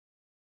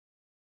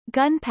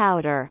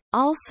Gunpowder,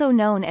 also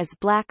known as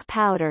black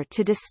powder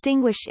to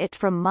distinguish it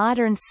from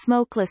modern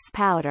smokeless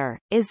powder,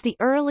 is the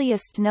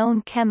earliest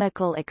known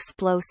chemical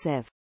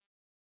explosive.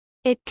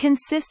 It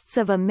consists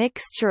of a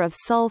mixture of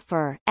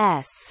sulfur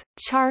S,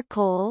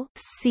 charcoal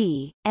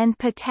C, and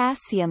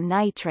potassium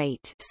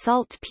nitrate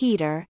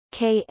saltpeter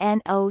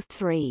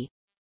KNO3.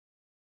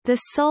 The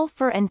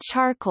sulfur and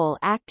charcoal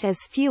act as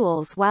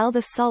fuels while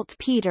the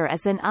saltpeter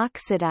is an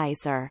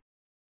oxidizer.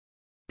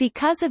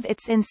 Because of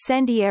its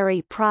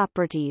incendiary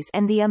properties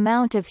and the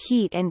amount of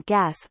heat and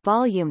gas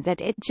volume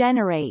that it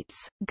generates,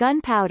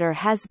 gunpowder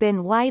has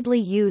been widely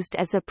used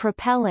as a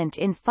propellant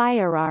in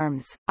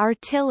firearms,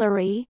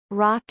 artillery,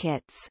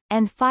 rockets,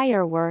 and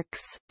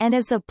fireworks, and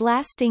as a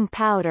blasting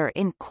powder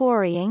in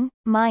quarrying,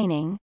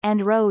 mining,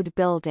 and road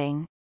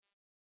building.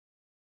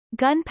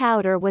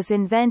 Gunpowder was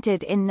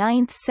invented in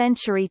 9th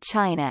century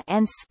China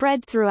and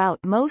spread throughout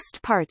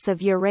most parts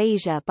of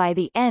Eurasia by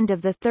the end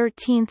of the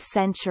 13th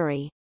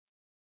century.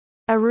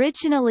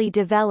 Originally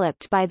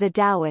developed by the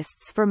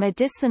Taoists for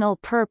medicinal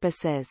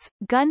purposes,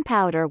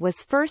 gunpowder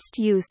was first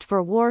used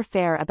for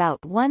warfare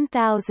about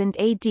 1000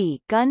 AD.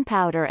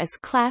 Gunpowder is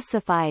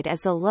classified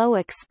as a low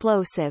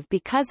explosive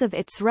because of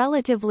its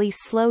relatively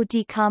slow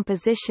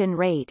decomposition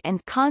rate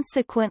and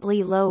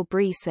consequently low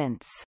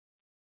brisance.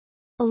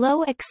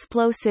 Low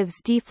explosives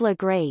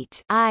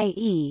deflagrate,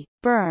 i.e.,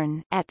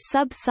 burn, at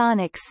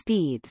subsonic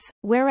speeds,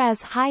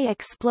 whereas high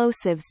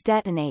explosives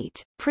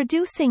detonate,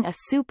 producing a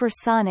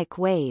supersonic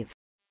wave.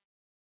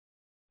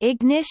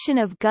 Ignition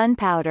of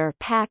gunpowder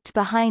packed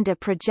behind a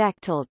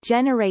projectile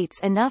generates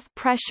enough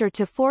pressure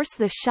to force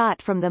the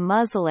shot from the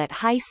muzzle at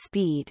high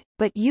speed,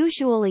 but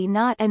usually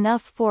not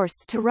enough force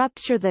to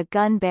rupture the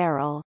gun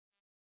barrel.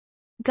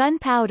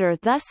 Gunpowder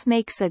thus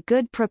makes a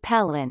good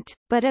propellant,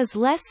 but is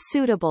less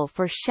suitable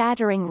for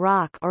shattering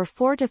rock or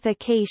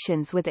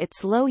fortifications with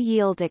its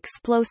low-yield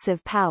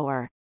explosive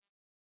power.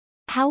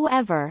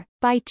 However,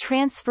 by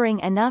transferring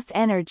enough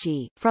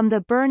energy from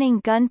the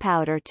burning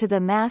gunpowder to the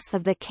mass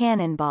of the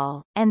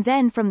cannonball, and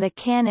then from the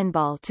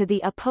cannonball to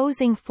the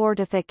opposing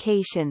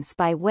fortifications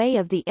by way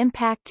of the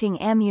impacting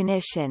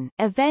ammunition,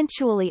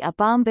 eventually a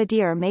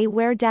bombardier may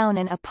wear down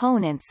an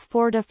opponent's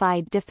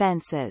fortified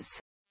defenses.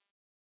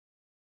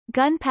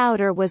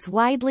 Gunpowder was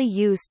widely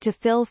used to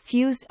fill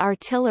fused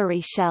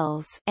artillery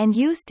shells and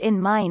used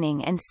in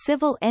mining and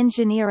civil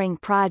engineering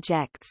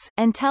projects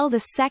until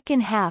the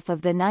second half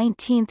of the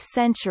 19th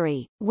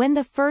century, when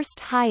the first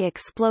high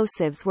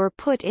explosives were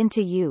put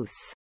into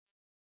use.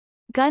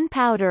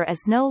 Gunpowder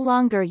is no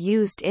longer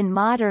used in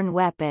modern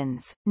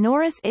weapons,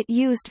 nor is it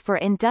used for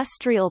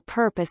industrial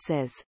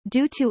purposes,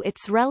 due to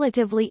its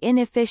relatively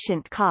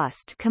inefficient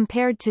cost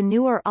compared to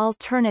newer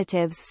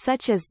alternatives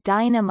such as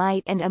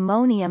dynamite and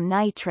ammonium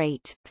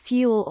nitrate,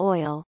 fuel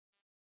oil.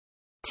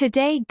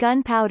 Today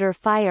gunpowder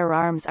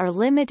firearms are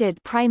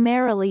limited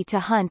primarily to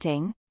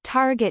hunting,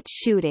 target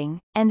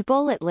shooting, and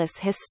bulletless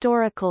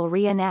historical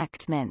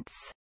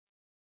reenactments.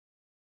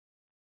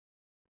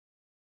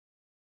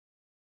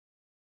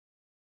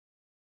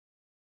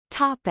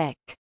 Topic: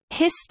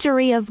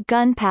 History of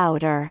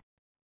gunpowder.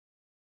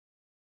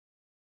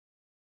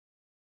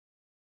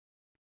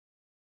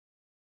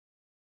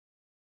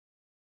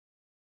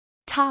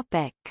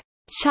 Topic: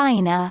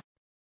 China.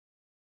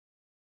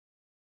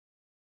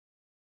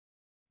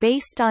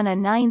 Based on a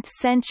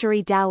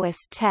 9th-century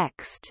Taoist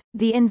text,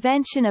 the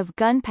invention of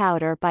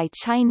gunpowder by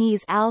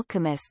Chinese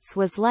alchemists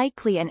was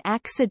likely an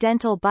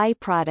accidental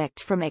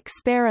byproduct from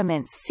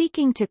experiments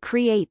seeking to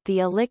create the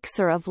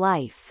elixir of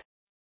life.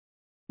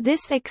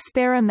 This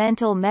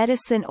experimental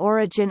medicine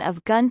origin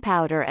of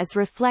gunpowder is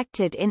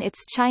reflected in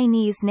its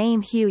Chinese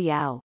name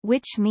Huyao,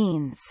 which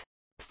means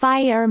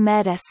fire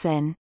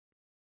medicine.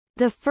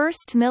 The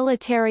first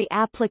military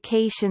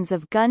applications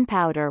of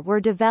gunpowder were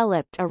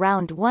developed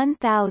around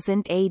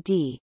 1000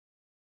 AD.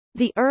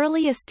 The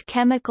earliest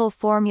chemical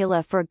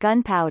formula for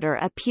gunpowder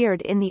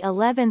appeared in the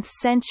 11th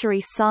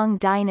century Song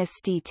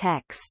dynasty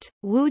text,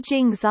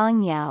 Wujing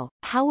Zongyao.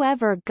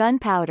 However,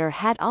 gunpowder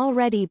had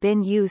already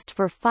been used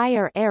for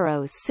fire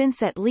arrows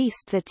since at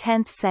least the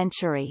 10th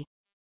century.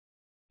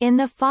 In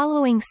the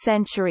following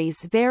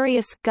centuries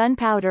various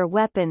gunpowder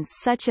weapons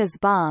such as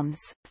bombs,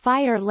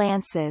 fire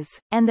lances,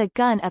 and the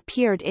gun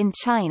appeared in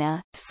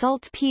China.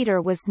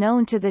 Saltpeter was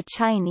known to the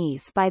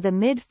Chinese by the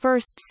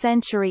mid-1st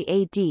century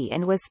AD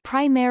and was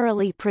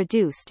primarily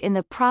produced in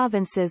the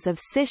provinces of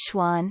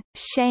Sichuan,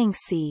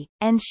 Shaanxi,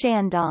 and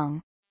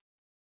Shandong.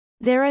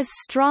 There is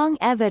strong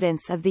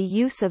evidence of the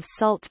use of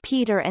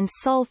saltpeter and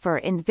sulfur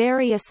in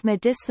various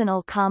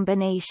medicinal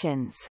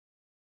combinations.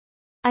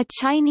 A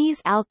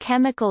Chinese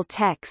alchemical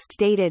text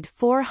dated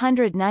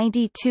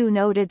 492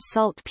 noted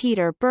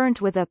saltpeter burnt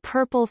with a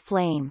purple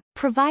flame,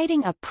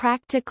 providing a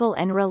practical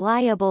and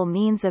reliable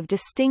means of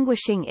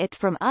distinguishing it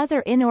from other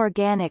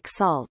inorganic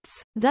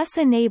salts, thus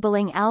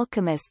enabling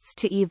alchemists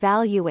to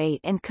evaluate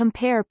and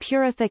compare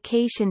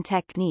purification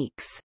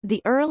techniques.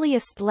 The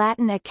earliest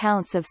Latin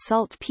accounts of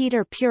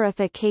saltpeter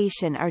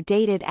purification are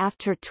dated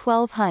after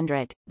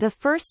 1200. The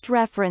first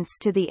reference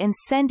to the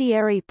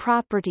incendiary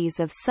properties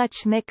of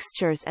such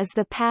mixtures is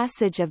the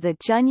passage of the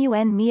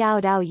Junyuan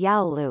Miaodao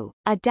Yaolu,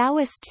 a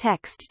Taoist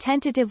text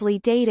tentatively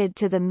dated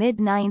to the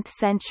mid-9th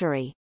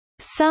century.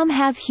 Some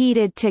have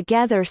heated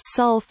together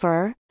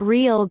sulfur,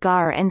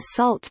 realgar and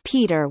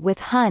saltpeter with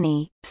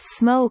honey,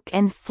 smoke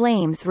and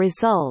flames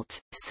result,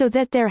 so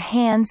that their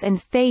hands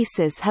and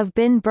faces have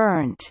been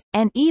burnt,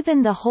 and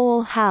even the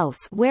whole house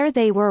where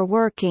they were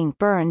working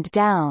burned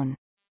down.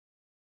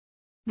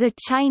 The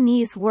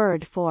Chinese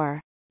word for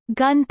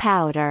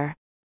gunpowder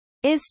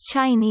is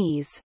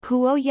Chinese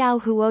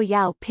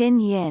huoyao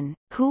pinyin,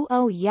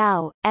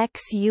 huoyao,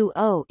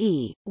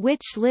 xuoe,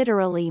 which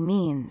literally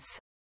means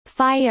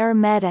fire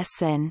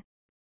medicine.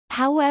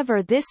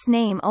 However, this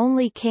name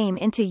only came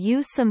into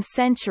use some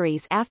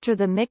centuries after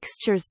the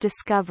mixture's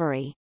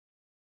discovery.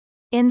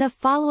 In the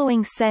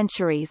following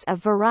centuries a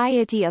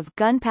variety of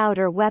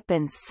gunpowder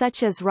weapons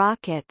such as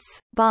rockets,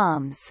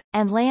 bombs,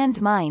 and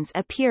landmines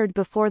appeared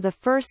before the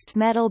first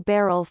metal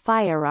barrel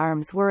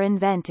firearms were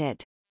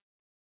invented.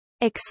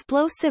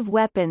 Explosive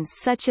weapons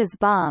such as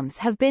bombs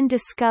have been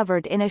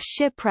discovered in a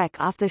shipwreck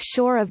off the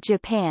shore of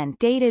Japan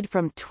dated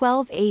from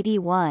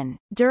 1281.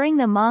 During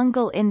the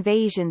Mongol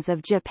invasions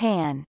of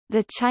Japan,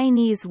 the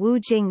Chinese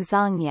Wujing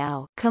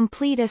Zongyao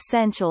Complete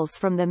Essentials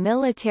from the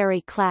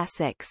Military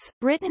Classics,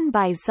 written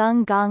by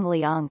Zheng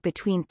Gongliang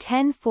between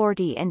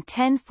 1040 and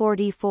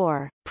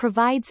 1044,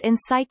 provides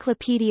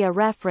encyclopedia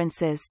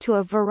references to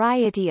a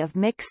variety of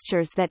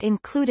mixtures that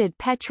included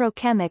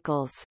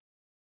petrochemicals,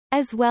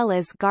 as well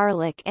as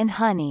garlic and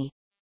honey.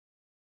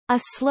 A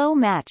slow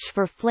match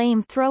for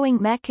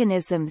flame-throwing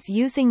mechanisms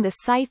using the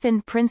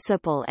siphon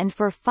principle and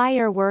for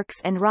fireworks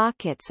and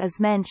rockets is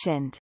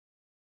mentioned.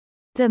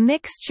 The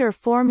mixture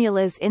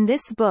formulas in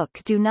this book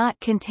do not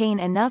contain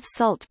enough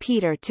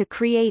saltpeter to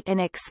create an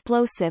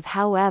explosive.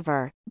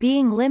 However,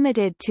 being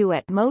limited to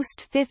at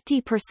most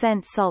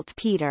 50%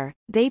 saltpeter,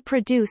 they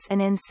produce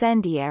an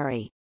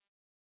incendiary.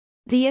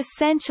 The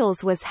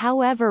Essentials was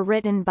however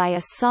written by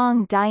a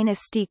Song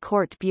dynasty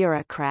court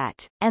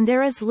bureaucrat, and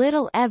there is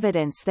little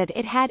evidence that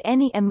it had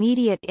any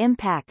immediate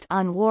impact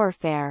on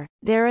warfare.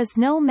 There is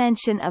no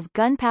mention of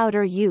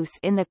gunpowder use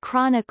in the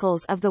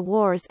chronicles of the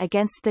wars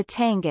against the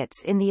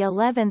Tanguts in the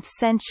 11th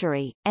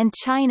century, and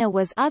China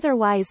was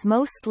otherwise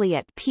mostly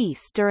at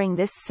peace during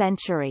this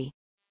century.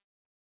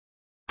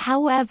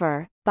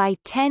 However, by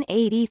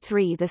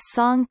 1083 the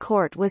Song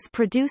court was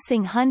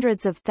producing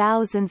hundreds of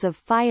thousands of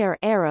fire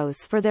arrows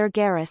for their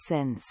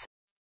garrisons.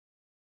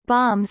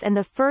 Bombs and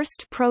the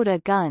first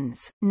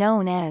proto-guns,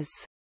 known as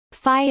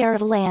fire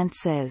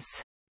lances,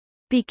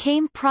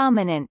 became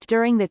prominent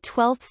during the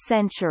 12th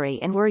century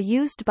and were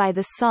used by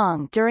the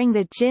Song during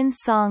the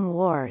Jin-Song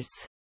Wars.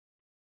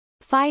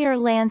 Fire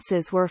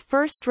lances were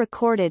first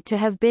recorded to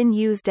have been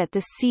used at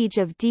the Siege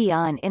of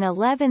Dian in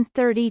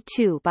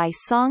 1132 by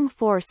Song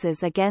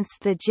forces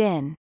against the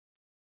Jin.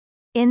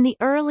 In the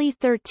early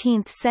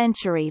 13th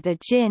century the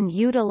Jin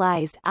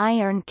utilized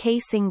iron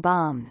casing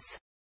bombs.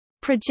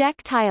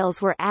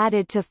 Projectiles were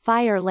added to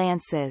fire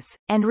lances,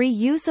 and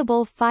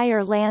reusable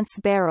fire lance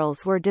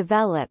barrels were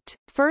developed,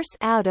 first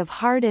out of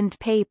hardened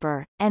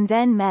paper, and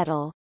then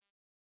metal.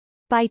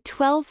 By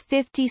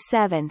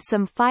 1257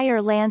 some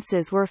fire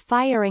lances were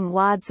firing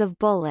wads of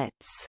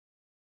bullets.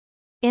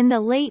 In the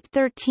late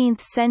 13th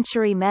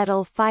century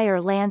metal fire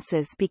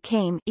lances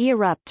became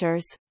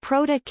eruptors,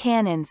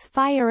 proto-cannons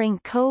firing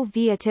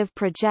coviative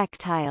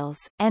projectiles,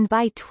 and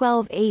by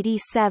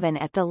 1287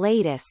 at the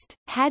latest,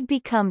 had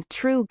become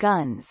true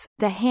guns,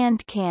 the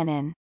hand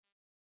cannon.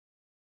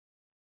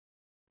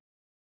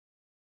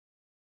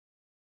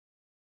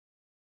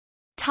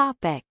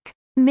 Topic: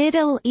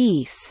 Middle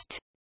East.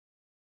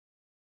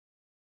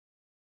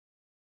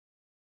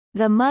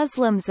 The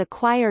Muslims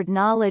acquired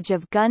knowledge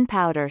of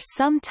gunpowder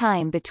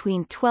sometime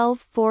between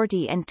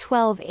 1240 and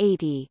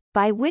 1280,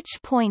 by which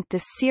point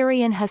the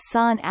Syrian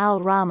Hassan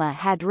al-Rama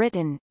had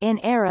written, in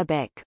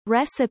Arabic,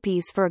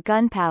 recipes for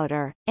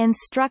gunpowder,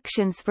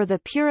 instructions for the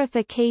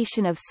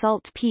purification of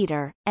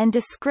saltpeter, and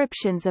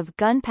descriptions of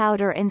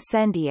gunpowder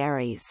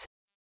incendiaries.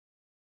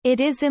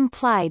 It is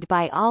implied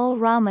by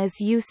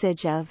al-Rama's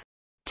usage of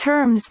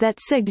terms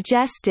that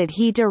suggested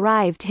he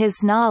derived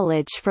his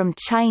knowledge from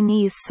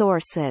Chinese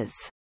sources,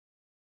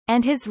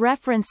 and his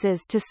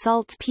references to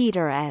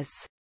saltpeter as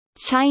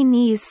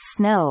Chinese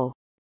snow,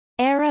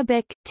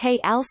 Arabic te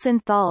alsin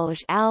thalj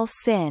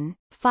al-sin,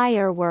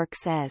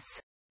 fireworks as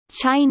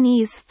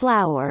Chinese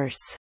flowers,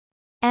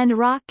 and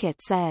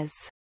rockets as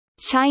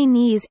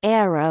Chinese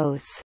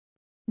arrows.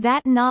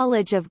 That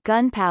knowledge of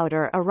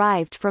gunpowder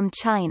arrived from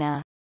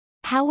China.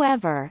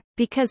 However,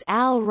 because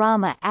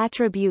al-Rama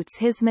attributes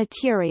his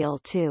material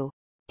to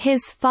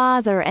his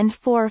father and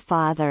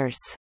forefathers,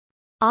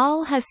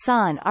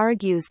 Al-Hasan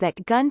argues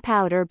that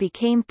gunpowder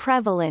became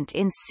prevalent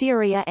in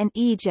Syria and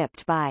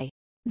Egypt by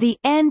the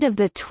end of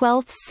the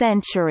 12th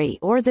century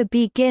or the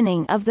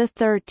beginning of the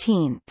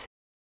 13th.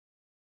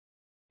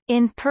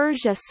 In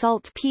Persia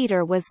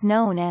saltpeter was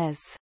known as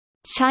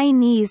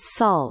Chinese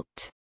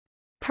salt,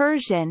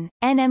 Persian,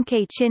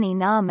 Nmk chini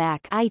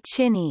namak I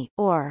chini,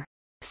 or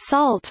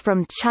salt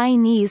from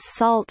Chinese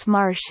salt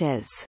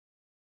marshes.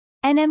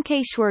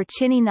 Nmkshwar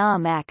chini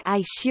namak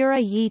I shira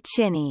yi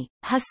chini.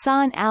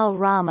 Hassan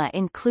al-Rama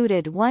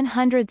included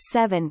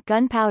 107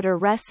 gunpowder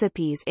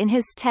recipes in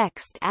his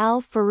text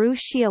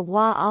al-Farushia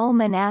wa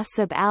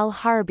al-Manasib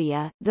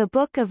al-Harbiya, the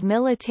book of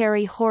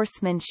military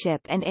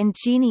horsemanship and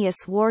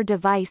ingenious war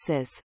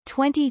devices,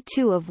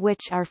 22 of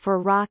which are for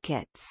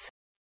rockets.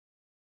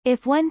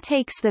 If one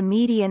takes the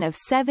median of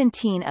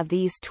 17 of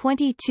these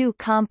 22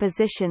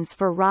 compositions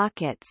for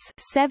rockets,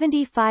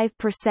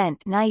 75%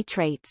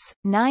 nitrates,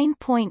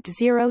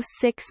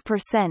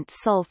 9.06%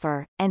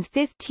 sulfur, and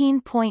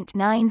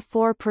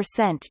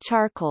 15.94%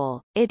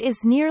 charcoal, it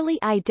is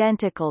nearly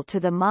identical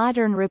to the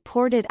modern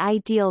reported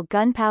ideal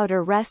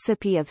gunpowder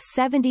recipe of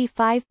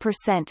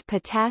 75%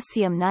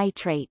 potassium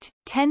nitrate,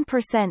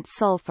 10%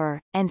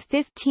 sulfur, and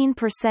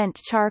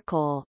 15%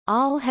 charcoal.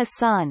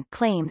 Al-Hasan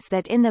claims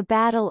that in the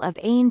Battle of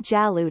Ain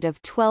Jalut of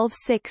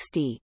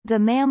 1260, the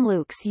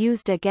Mamluks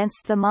used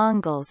against the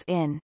Mongols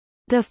in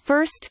the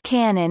first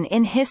cannon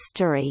in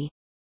history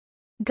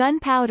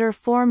gunpowder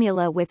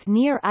formula with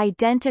near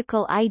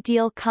identical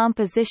ideal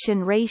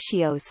composition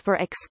ratios for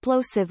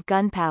explosive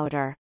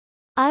gunpowder.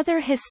 Other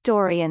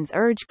historians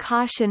urge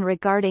caution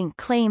regarding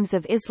claims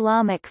of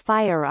Islamic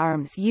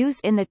firearms use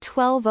in the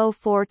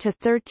 1204 to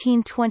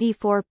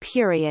 1324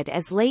 period,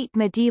 as late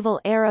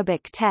medieval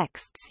Arabic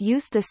texts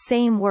used the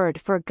same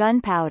word for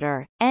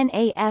gunpowder,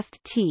 naft,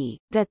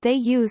 that they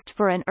used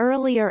for an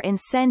earlier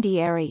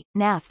incendiary,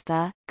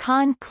 naphtha.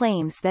 Khan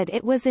claims that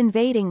it was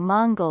invading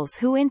Mongols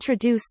who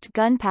introduced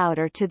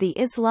gunpowder to the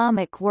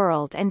Islamic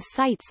world and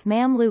cites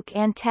Mamluk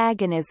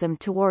antagonism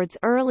towards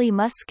early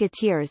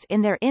musketeers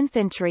in their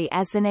infantry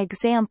as an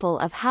example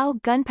of how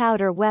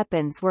gunpowder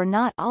weapons were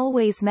not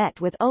always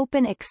met with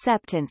open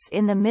acceptance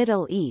in the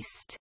Middle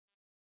East.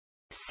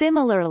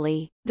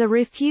 Similarly, the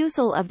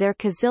refusal of their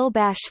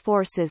Qizilbash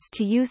forces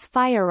to use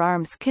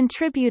firearms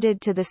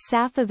contributed to the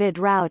Safavid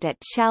rout at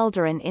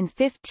Chaldiran in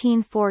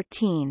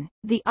 1514.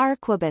 The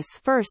arquebus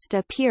first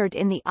appeared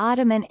in the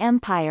Ottoman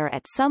Empire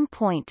at some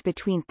point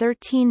between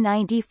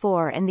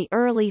 1394 and the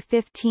early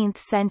 15th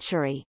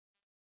century.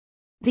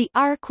 The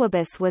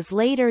arquebus was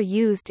later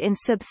used in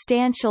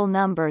substantial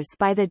numbers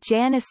by the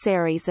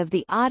Janissaries of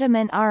the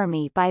Ottoman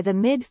army by the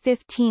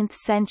mid-15th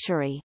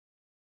century.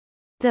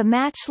 The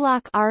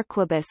matchlock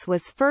arquebus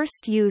was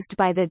first used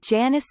by the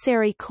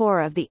Janissary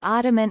Corps of the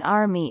Ottoman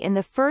army in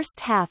the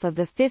first half of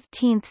the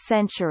 15th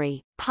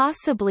century,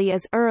 possibly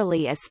as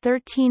early as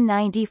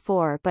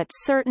 1394 but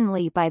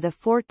certainly by the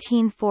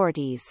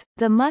 1440s.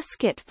 The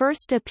musket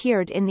first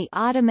appeared in the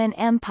Ottoman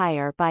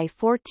Empire by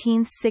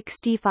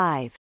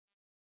 1465.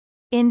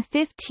 In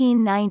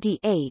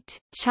 1598,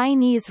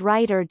 Chinese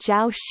writer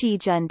Zhao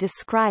Shijun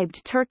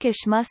described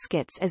Turkish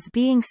muskets as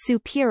being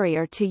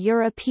superior to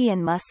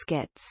European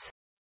muskets.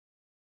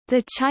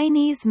 The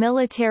Chinese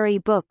military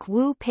book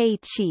Wu Pei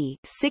Qi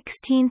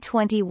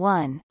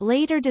 1621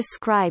 later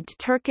described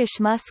Turkish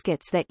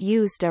muskets that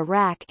used a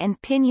rack and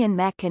pinion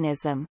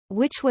mechanism,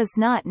 which was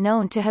not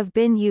known to have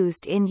been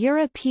used in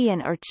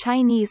European or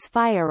Chinese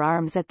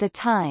firearms at the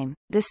time.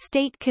 The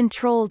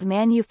state-controlled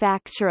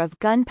manufacture of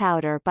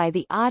gunpowder by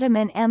the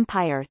Ottoman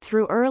Empire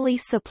through early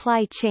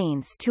supply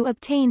chains to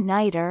obtain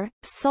niter,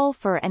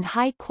 sulfur and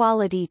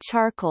high-quality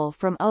charcoal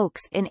from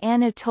oaks in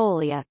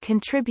Anatolia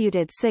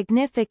contributed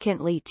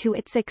significantly to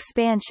its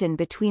expansion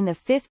between the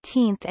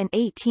 15th and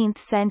 18th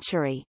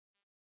century.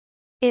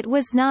 It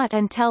was not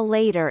until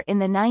later in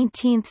the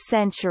 19th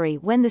century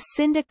when the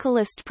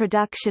syndicalist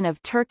production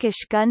of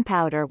Turkish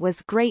gunpowder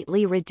was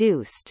greatly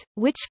reduced,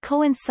 which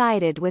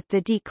coincided with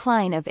the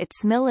decline of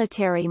its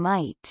military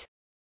might.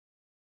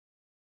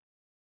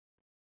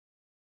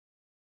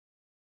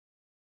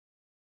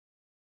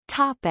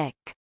 Topic: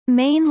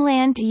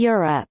 Mainland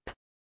Europe.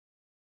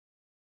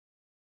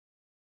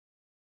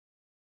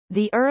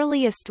 The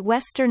earliest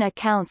Western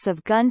accounts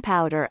of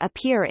gunpowder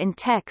appear in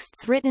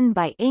texts written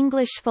by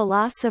English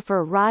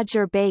philosopher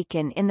Roger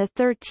Bacon in the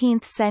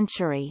 13th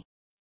century.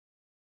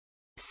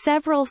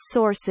 Several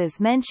sources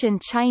mention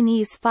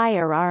Chinese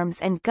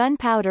firearms and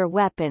gunpowder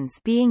weapons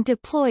being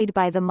deployed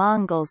by the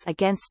Mongols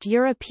against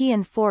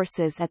European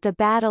forces at the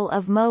Battle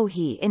of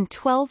Mohi in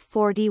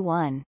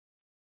 1241.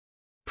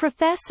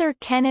 Professor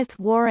Kenneth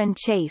Warren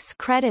Chase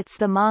credits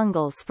the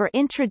Mongols for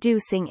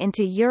introducing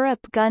into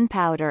Europe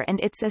gunpowder and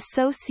its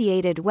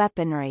associated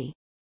weaponry.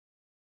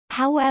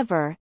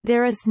 However,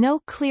 there is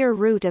no clear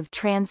route of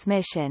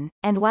transmission,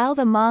 and while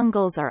the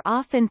Mongols are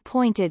often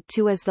pointed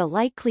to as the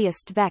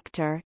likeliest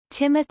vector,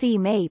 Timothy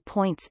May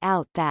points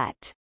out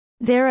that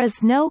there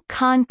is no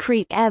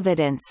concrete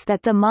evidence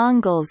that the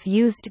Mongols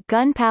used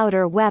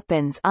gunpowder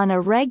weapons on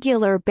a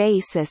regular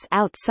basis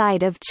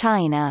outside of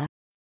China.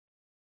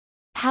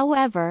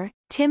 However,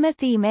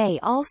 Timothy May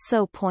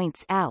also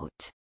points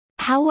out,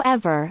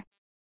 however,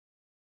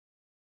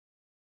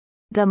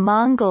 the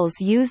Mongols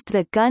used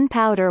the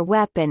gunpowder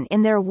weapon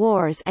in their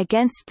wars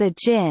against the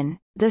Jin,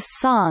 the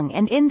Song,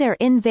 and in their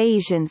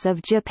invasions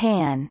of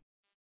Japan.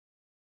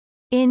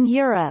 In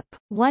Europe,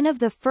 one of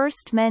the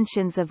first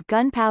mentions of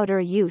gunpowder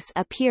use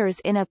appears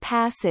in a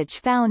passage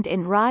found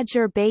in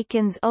Roger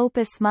Bacon's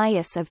Opus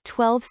Maius of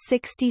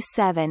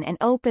 1267 and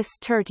Opus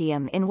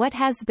Tertium in what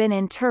has been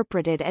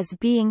interpreted as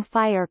being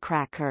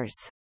firecrackers.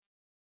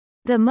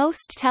 The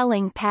most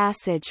telling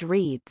passage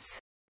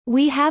reads,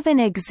 "We have an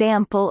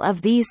example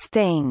of these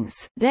things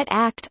that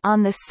act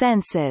on the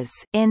senses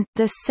in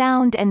the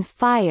sound and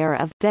fire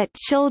of that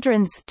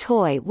children's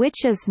toy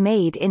which is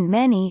made in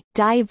many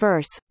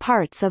diverse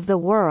parts of the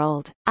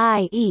world,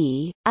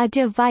 i.e., a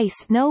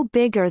device no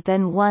bigger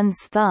than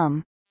one's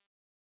thumb.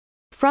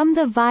 From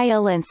the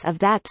violence of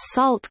that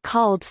salt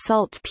called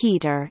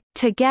saltpeter,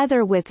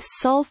 together with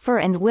sulphur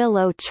and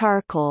willow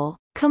charcoal,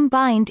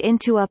 combined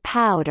into a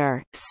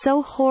powder,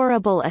 so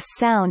horrible a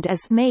sound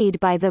is made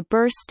by the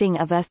bursting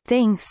of a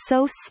thing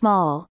so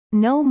small,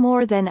 no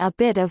more than a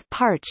bit of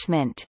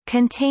parchment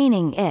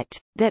containing it,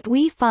 that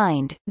we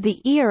find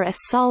the ear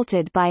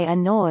assaulted by a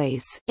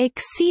noise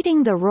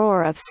exceeding the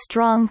roar of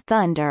strong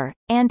thunder,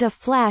 and a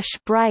flash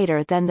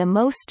brighter than the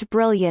most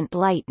brilliant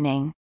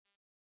lightning."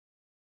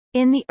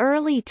 In the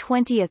early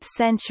 20th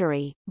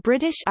century,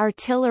 British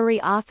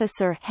artillery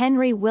officer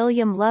Henry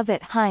William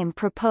Lovett Hime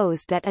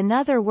proposed that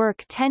another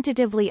work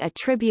tentatively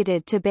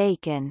attributed to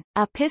Bacon,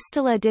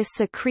 Epistola de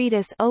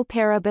Secretis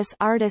Operibus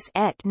Artis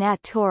et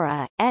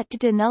Natura, et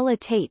de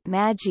Nullitate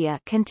Magia,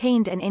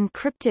 contained an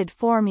encrypted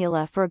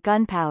formula for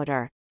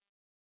gunpowder.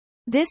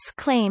 This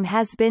claim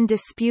has been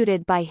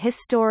disputed by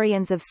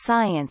historians of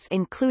science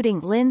including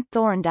Lynn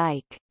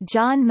Thorndike,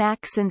 John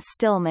Maxon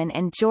Stillman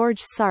and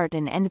George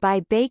Sarton, and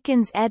by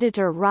Bacon's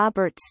editor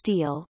Robert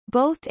Steele,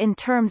 both in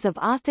terms of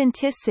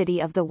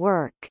authenticity of the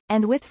work,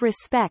 and with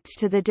respect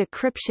to the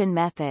decryption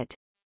method.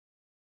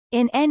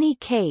 In any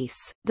case,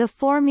 the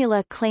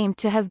formula claimed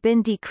to have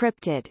been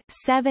decrypted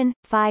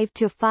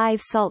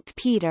 7,5-5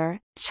 saltpeter,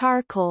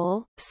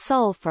 charcoal,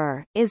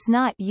 sulfur, is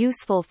not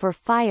useful for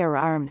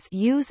firearms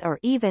use or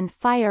even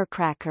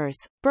firecrackers,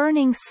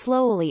 burning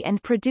slowly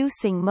and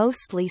producing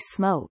mostly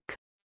smoke.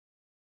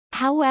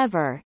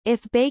 However,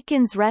 if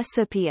Bacon's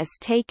recipe is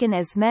taken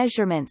as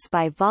measurements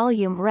by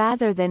volume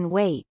rather than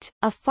weight,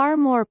 a far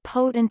more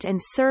potent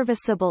and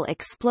serviceable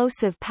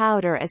explosive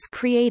powder is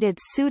created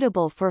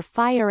suitable for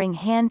firing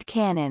hand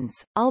cannons,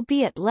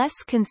 albeit less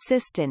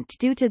consistent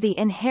due to the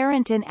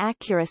inherent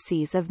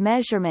inaccuracies of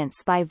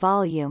measurements by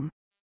volume.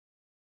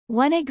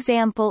 One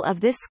example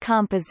of this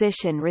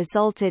composition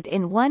resulted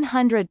in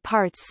 100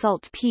 parts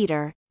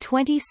saltpeter,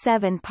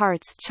 27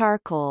 parts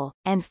charcoal,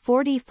 and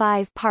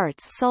 45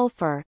 parts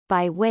sulfur.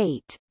 By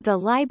weight, the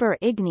Liber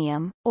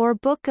Ignium, or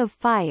Book of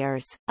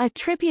Fires,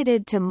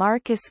 attributed to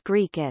Marcus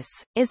Graecus,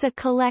 is a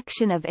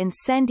collection of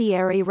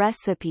incendiary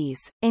recipes,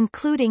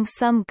 including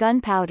some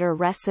gunpowder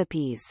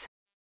recipes.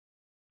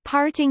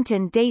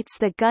 Partington dates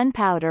the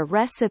gunpowder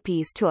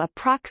recipes to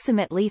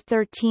approximately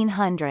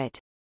 1300.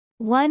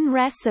 One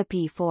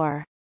recipe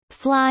for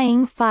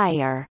flying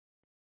fire,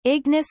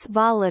 Ignis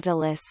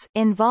volatilis,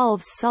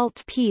 involves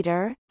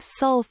saltpeter,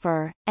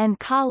 sulfur, and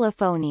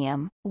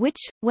colophonium, which,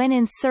 when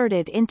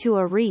inserted into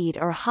a reed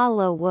or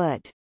hollow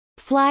wood,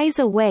 flies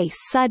away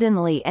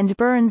suddenly and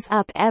burns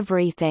up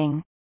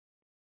everything.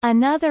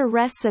 Another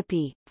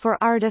recipe, for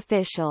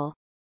artificial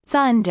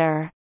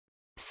thunder,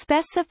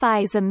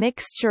 specifies a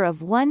mixture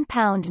of 1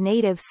 pound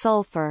native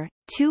sulfur,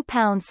 2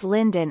 pounds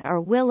linden or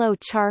willow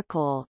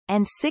charcoal,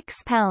 and 6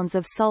 pounds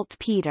of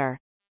saltpeter.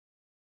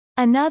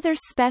 Another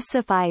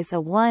specifies a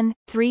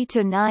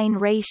 1:3:9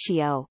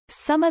 ratio.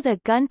 Some of the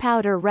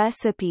gunpowder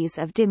recipes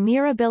of De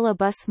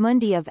Mirabilibus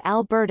Mundi of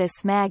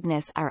Albertus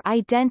Magnus are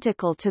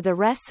identical to the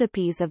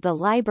recipes of the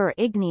Liber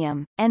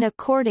Ignium, and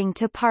according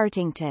to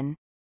Partington,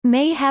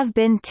 may have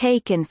been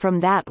taken from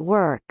that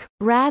work,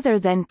 rather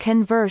than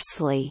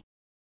conversely.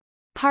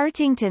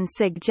 Partington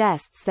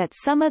suggests that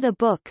some of the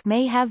book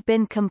may have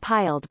been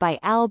compiled by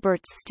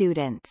Albert's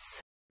students.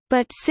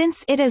 But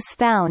since it is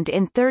found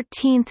in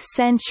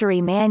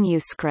 13th-century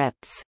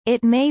manuscripts,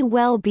 it may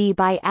well be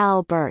by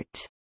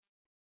Albert.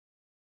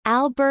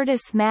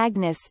 Albertus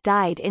Magnus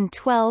died in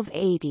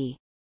 1280.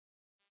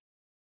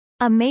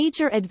 A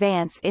major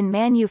advance in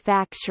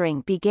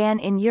manufacturing began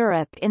in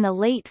Europe in the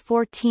late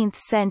 14th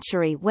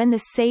century when the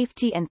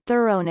safety and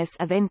thoroughness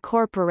of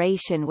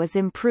incorporation was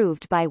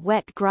improved by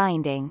wet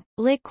grinding.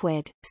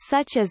 Liquid,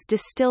 such as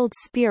distilled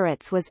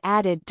spirits, was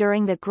added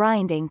during the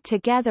grinding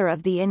together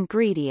of the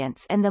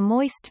ingredients and the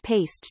moist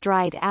paste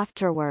dried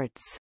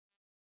afterwards.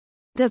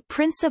 The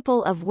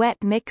principle of wet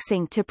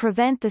mixing to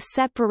prevent the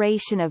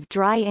separation of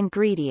dry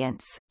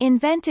ingredients,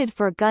 invented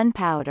for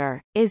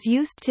gunpowder, is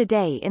used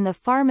today in the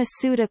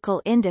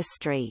pharmaceutical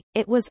industry.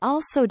 It was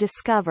also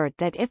discovered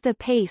that if the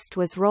paste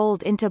was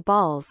rolled into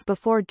balls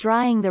before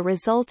drying, the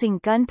resulting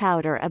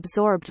gunpowder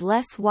absorbed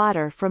less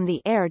water from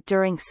the air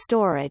during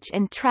storage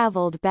and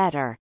traveled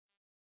better.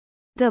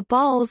 The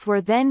balls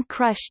were then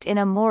crushed in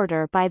a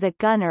mortar by the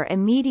gunner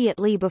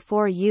immediately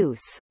before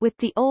use, with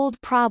the old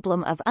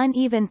problem of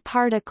uneven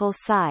particle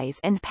size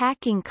and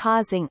packing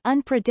causing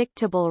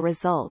unpredictable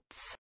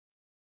results.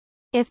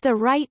 If the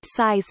right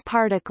size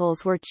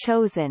particles were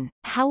chosen,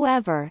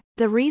 however,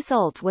 the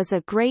result was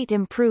a great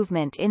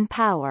improvement in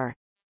power.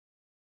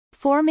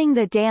 Forming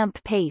the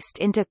damp paste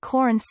into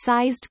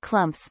corn-sized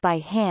clumps by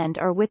hand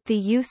or with the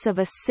use of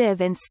a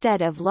sieve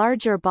instead of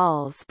larger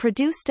balls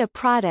produced a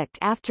product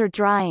after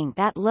drying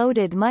that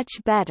loaded much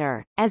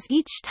better, as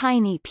each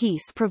tiny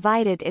piece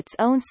provided its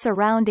own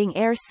surrounding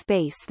air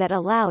space that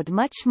allowed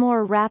much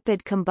more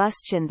rapid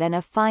combustion than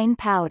a fine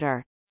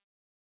powder.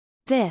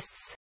 This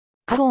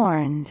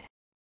corned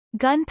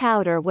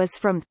gunpowder was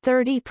from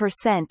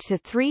 30% to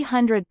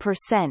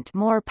 300%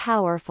 more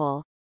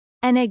powerful.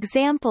 An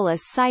example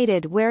is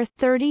cited where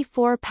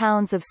 34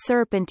 pounds of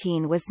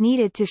serpentine was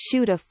needed to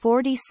shoot a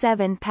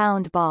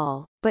 47-pound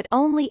ball, but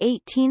only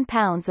 18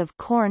 pounds of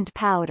corned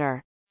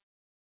powder.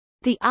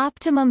 The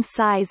optimum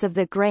size of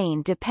the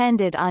grain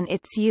depended on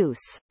its use,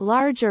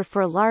 larger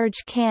for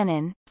large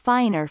cannon,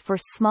 finer for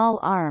small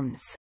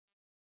arms.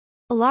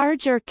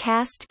 Larger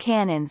cast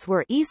cannons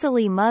were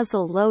easily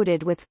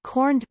muzzle-loaded with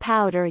corned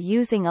powder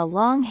using a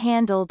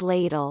long-handled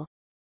ladle.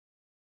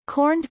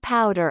 Corned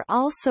powder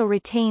also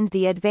retained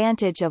the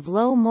advantage of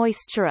low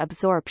moisture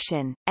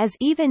absorption, as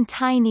even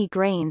tiny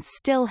grains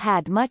still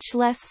had much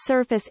less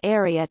surface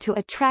area to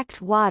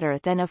attract water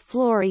than a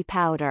floury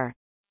powder.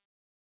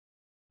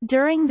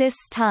 During this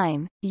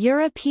time,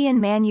 European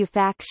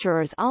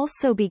manufacturers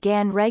also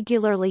began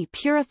regularly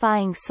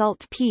purifying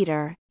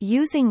saltpeter,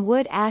 using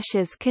wood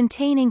ashes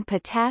containing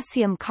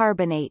potassium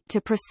carbonate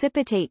to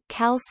precipitate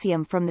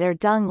calcium from their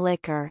dung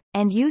liquor,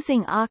 and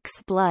using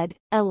ox blood,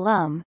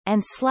 alum,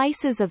 and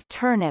slices of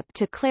turnip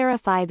to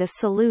clarify the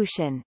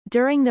solution.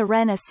 During the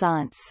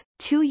Renaissance,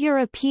 two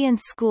European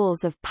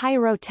schools of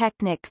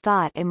pyrotechnic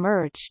thought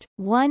emerged,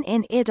 one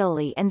in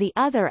Italy and the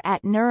other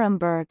at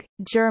Nuremberg,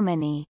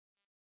 Germany.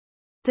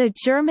 The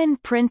German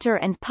printer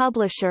and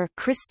publisher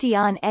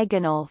Christian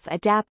Egenolf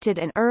adapted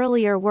an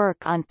earlier work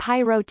on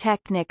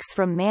pyrotechnics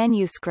from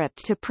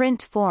manuscript to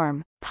print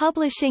form,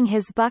 publishing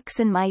his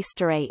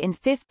Buchsenmeisterei in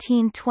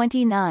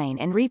 1529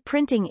 and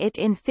reprinting it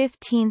in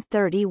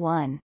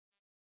 1531.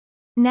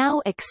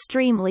 Now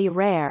extremely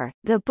rare,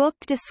 the book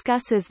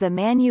discusses the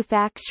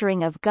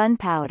manufacturing of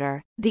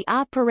gunpowder, the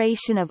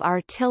operation of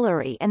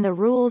artillery and the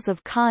rules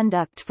of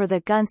conduct for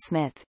the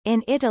gunsmith.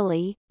 In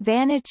Italy,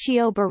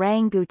 Vannocchio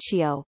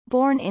Baranguccio,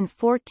 born in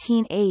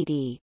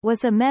 1480,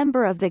 was a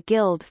member of the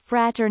guild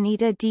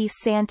Fraternita di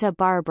Santa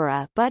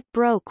Barbara but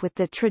broke with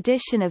the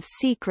tradition of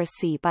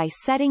secrecy by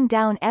setting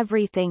down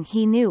everything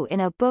he knew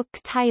in a book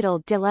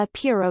titled De la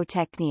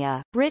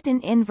Pyrotechnia, written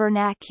in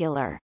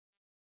vernacular.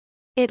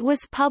 It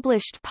was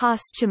published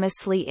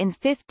posthumously in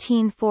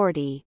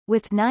 1540,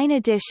 with 9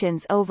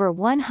 editions over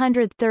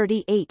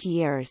 138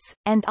 years,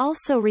 and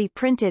also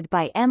reprinted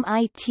by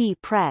MIT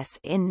Press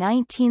in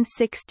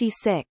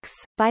 1966.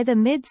 By the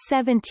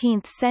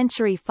mid-17th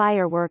century,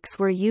 fireworks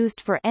were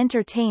used for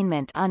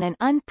entertainment on an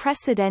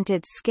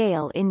unprecedented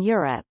scale in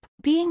Europe,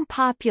 being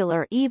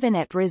popular even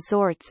at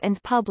resorts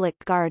and public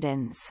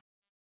gardens.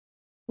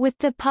 With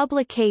the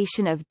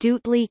publication of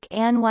Deutliche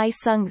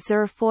Anweisung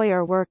zur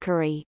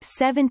Feuerwerkerei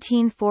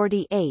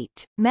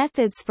 1748,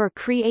 methods for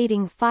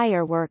creating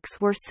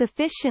fireworks were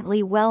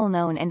sufficiently well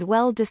known and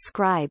well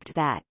described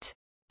that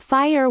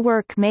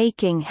firework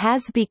making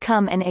has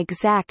become an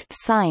exact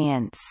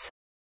science.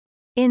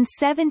 In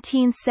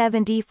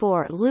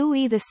 1774,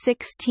 Louis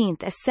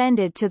XVI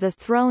ascended to the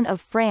throne of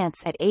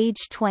France at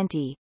age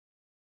 20.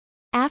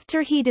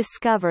 After he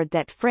discovered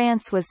that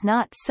France was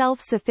not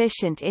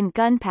self-sufficient in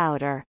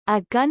gunpowder,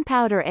 a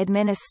gunpowder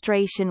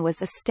administration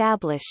was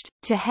established.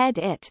 To head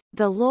it,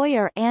 the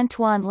lawyer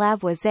Antoine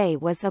Lavoisier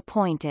was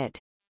appointed.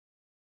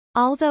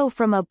 Although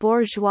from a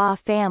bourgeois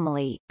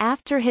family,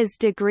 after his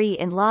degree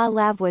in law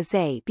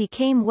Lavoisier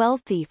became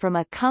wealthy from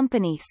a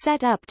company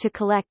set up to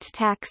collect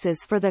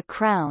taxes for the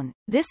crown.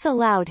 This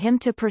allowed him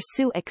to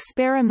pursue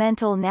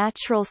experimental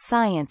natural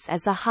science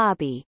as a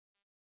hobby.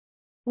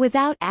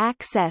 Without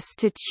access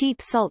to cheap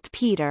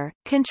saltpeter,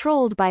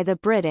 controlled by the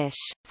British,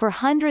 for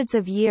hundreds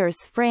of years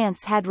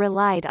France had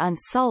relied on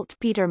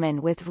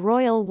saltpetermen with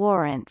royal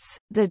warrants,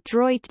 the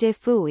droit de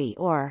fouiller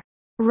or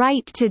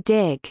right to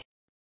dig,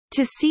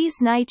 to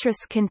seize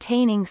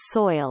nitrous-containing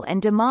soil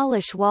and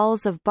demolish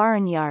walls of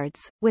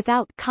barnyards,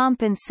 without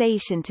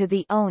compensation to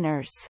the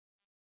owners.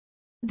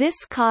 This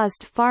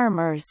caused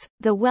farmers,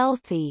 the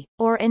wealthy,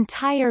 or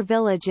entire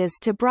villages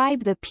to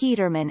bribe the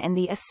petermen and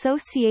the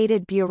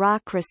associated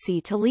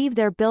bureaucracy to leave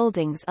their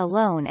buildings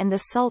alone and the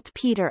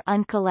saltpeter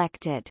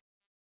uncollected.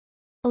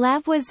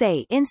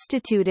 Lavoisier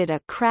instituted a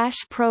crash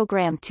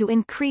program to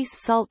increase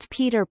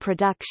saltpeter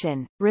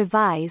production,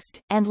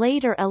 revised and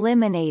later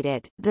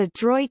eliminated the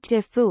droit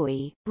de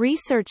fouiller,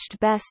 researched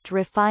best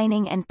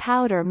refining and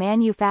powder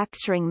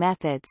manufacturing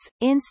methods,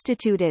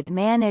 instituted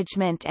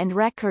management and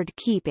record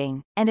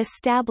keeping, and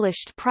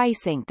established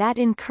pricing that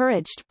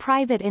encouraged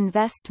private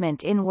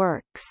investment in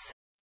works.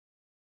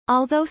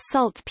 Although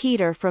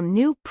saltpeter from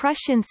new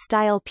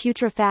Prussian-style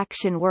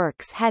putrefaction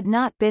works had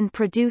not been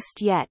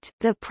produced yet,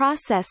 the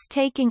process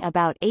taking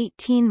about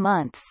 18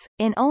 months,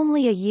 in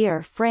only a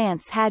year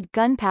France had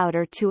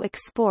gunpowder to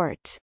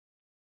export.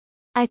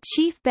 A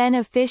chief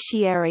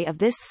beneficiary of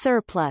this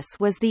surplus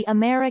was the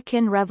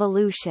American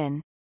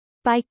Revolution.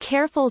 By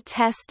careful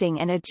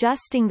testing and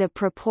adjusting the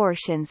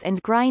proportions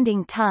and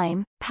grinding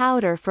time,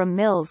 powder from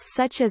mills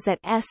such as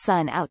at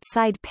Essonne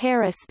outside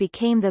Paris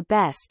became the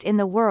best in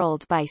the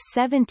world by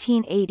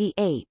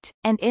 1788,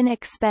 and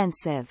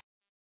inexpensive.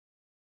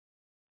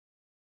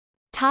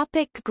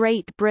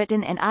 Great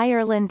Britain and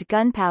Ireland.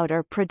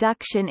 Gunpowder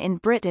production in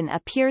Britain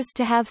appears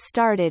to have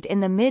started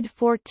in the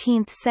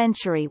mid-14th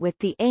century with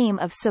the aim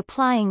of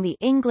supplying the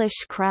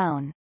English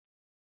crown.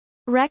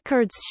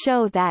 Records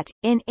show that,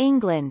 in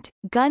England,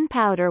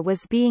 gunpowder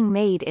was being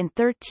made in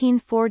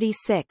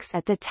 1346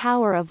 at the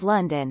Tower of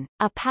London,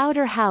 a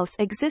powder house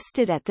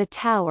existed at the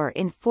Tower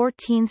in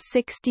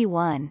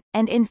 1461,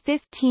 and in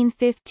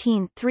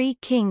 1515 3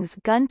 kings'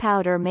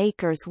 gunpowder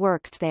makers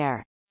worked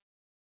there.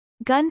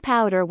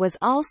 Gunpowder was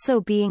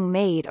also being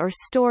made or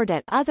stored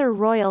at other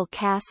royal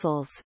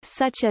castles,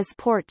 such as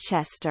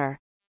Portchester.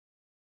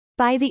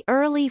 By the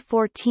early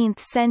 14th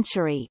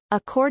century,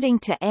 according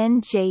to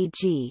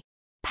N.J.G.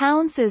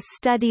 Pounce's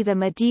study the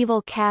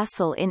medieval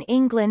castle in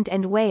England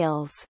and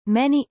Wales,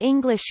 many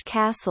English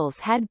castles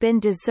had been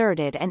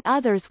deserted and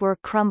others were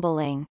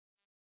crumbling.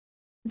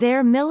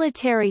 Their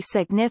military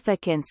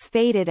significance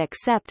faded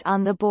except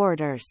on the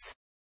borders.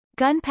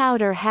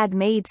 Gunpowder had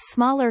made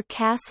smaller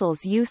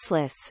castles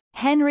useless.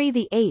 Henry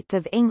VIII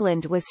of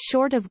England was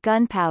short of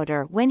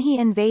gunpowder when he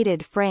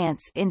invaded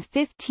France in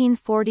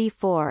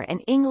 1544,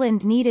 and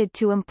England needed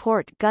to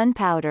import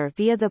gunpowder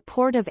via the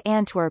port of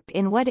Antwerp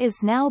in what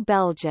is now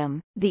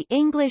Belgium. The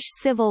English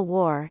Civil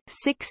War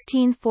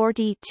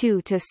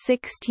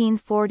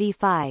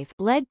 (1642–1645)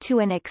 led to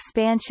an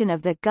expansion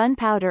of the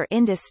gunpowder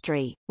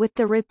industry, with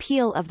the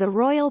repeal of the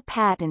royal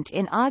patent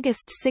in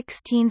August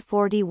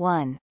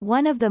 1641.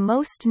 One of the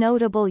most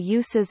notable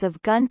uses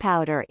of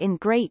gunpowder in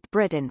Great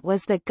Britain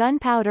was the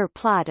Gunpowder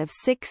Plot of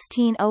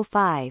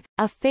 1605,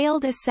 a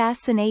failed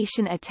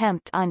assassination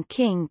attempt on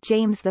King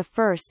James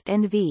I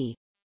and v.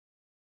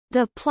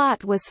 The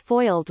plot was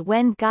foiled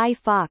when Guy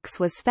Fawkes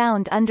was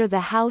found under the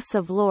House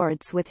of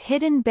Lords with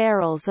hidden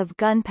barrels of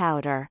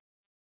gunpowder.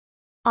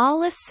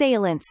 All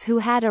assailants who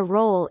had a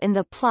role in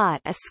the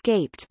plot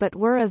escaped but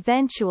were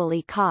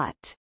eventually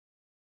caught.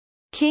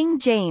 King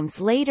James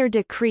later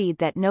decreed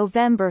that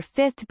November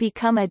 5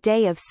 become a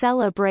day of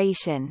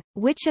celebration,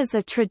 which is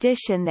a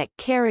tradition that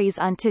carries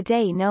on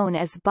today known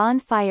as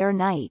Bonfire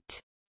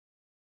Night.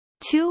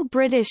 Two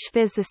British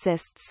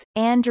physicists,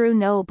 Andrew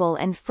Noble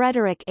and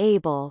Frederick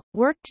Abel,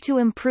 worked to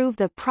improve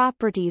the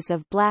properties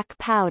of black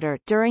powder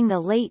during the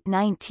late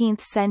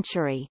 19th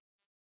century.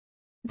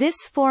 This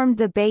formed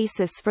the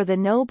basis for the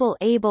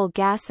Noble-Abel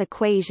gas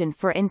equation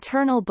for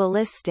internal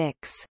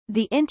ballistics.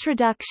 The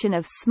introduction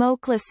of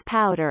smokeless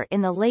powder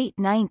in the late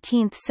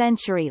 19th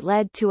century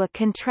led to a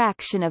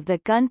contraction of the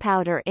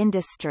gunpowder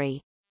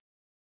industry.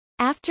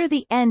 After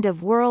the end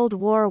of World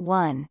War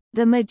I,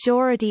 the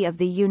majority of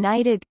the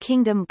United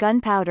Kingdom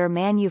gunpowder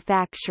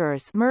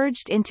manufacturers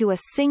merged into a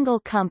single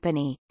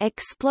company,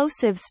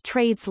 Explosives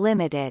Trades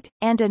Limited,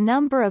 and a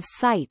number of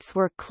sites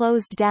were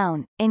closed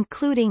down,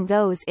 including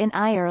those in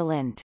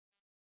Ireland.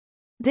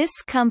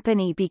 This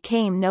company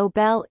became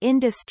Nobel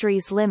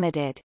Industries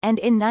Limited, and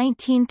in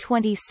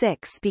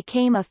 1926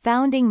 became a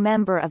founding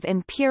member of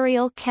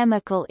Imperial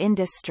Chemical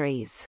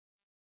Industries.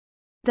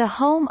 The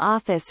Home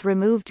Office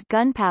removed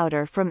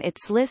gunpowder from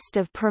its list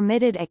of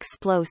permitted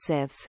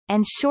explosives,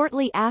 and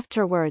shortly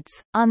afterwards,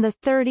 on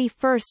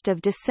 31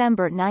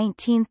 December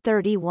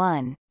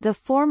 1931, the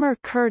former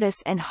Curtis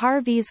and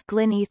Harvey's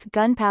Glynneath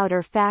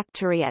gunpowder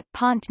factory at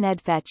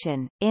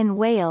Pontnedfechan, in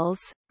Wales,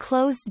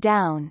 closed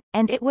down,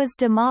 and it was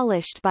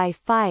demolished by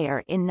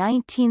fire in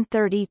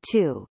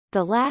 1932.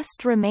 The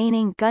last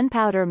remaining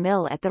gunpowder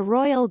mill at the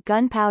Royal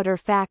Gunpowder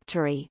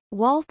Factory,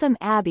 Waltham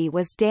Abbey,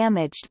 was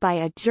damaged by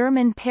a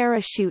German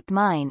parachute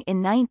mine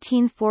in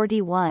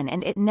 1941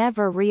 and it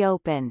never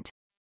reopened.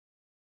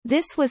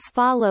 This was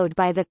followed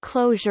by the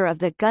closure of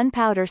the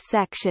gunpowder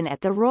section at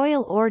the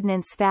Royal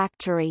Ordnance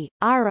Factory,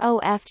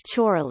 ROF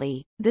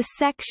Chorley. The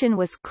section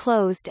was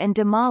closed and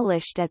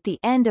demolished at the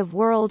end of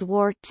World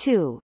War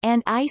II,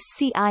 and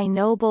ICI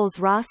Noble's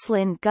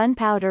Roslin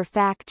Gunpowder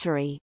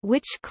Factory,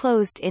 which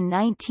closed in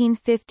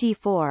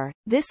 1954.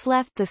 This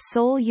left the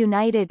sole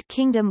United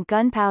Kingdom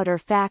gunpowder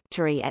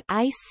factory at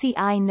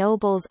ICI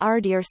Noble's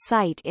Ardeer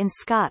site in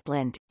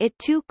Scotland. It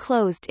too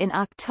closed in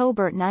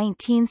October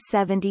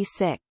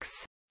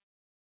 1976.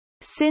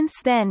 Since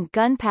then,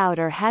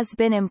 gunpowder has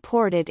been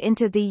imported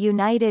into the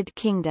United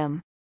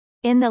Kingdom.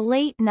 In the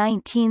late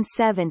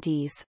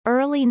 1970s,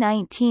 early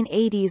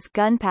 1980s,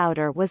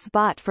 gunpowder was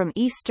bought from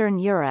Eastern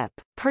Europe,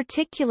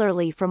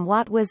 particularly from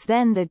what was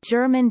then the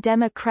German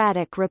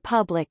Democratic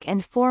Republic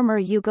and former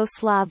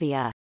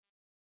Yugoslavia.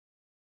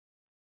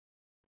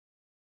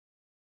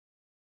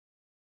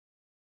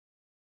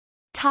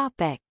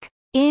 Topic: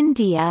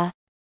 India.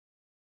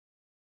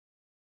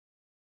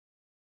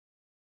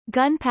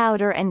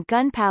 Gunpowder and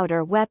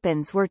gunpowder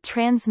weapons were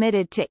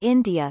transmitted to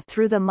India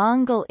through the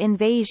Mongol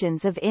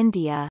invasions of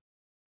India.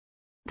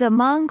 The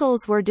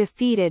Mongols were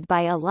defeated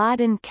by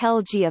Alauddin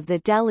Khilji of the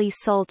Delhi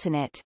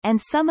Sultanate, and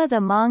some of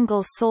the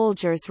Mongol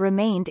soldiers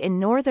remained in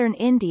northern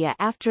India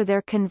after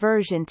their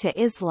conversion to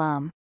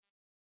Islam.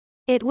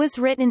 It was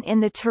written in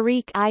the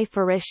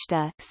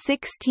Tariq-i-Farishta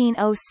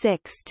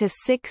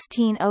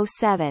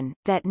 (1606–1607)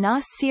 that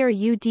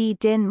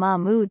Nasir-ud-Din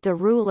Mahmud, the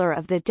ruler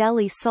of the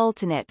Delhi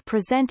Sultanate,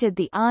 presented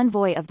the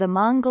envoy of the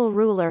Mongol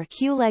ruler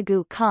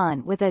Hulagu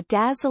Khan with a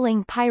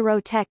dazzling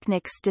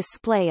pyrotechnics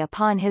display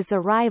upon his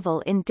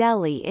arrival in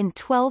Delhi in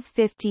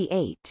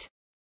 1258.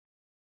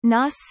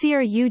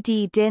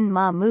 Nasir-ud-Din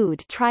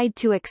Mahmud tried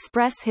to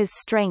express his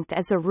strength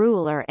as a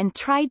ruler and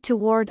tried to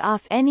ward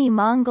off any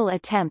Mongol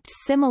attempt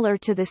similar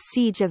to the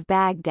siege of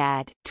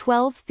Baghdad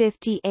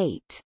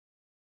 1258.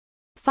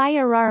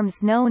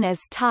 Firearms known as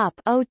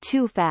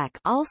top-o-tufak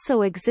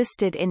also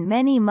existed in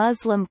many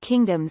Muslim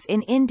kingdoms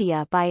in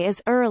India by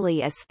as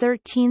early as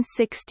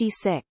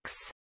 1366.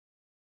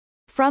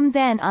 From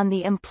then on,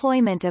 the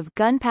employment of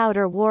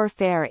gunpowder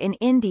warfare in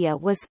India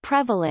was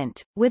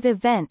prevalent, with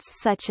events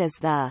such as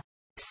the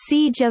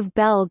Siege of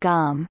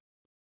Belgaum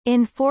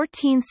in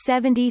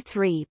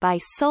 1473 by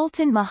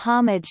Sultan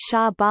Muhammad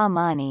Shah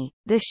Bahmani.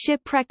 The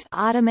shipwrecked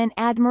Ottoman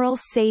Admiral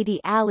Saidi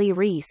Ali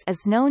Reis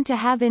is known to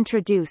have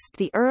introduced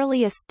the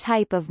earliest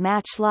type of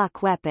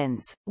matchlock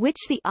weapons, which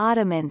the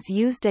Ottomans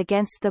used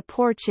against the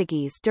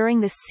Portuguese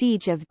during the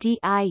Siege of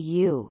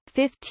Diu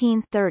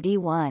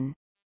 1531.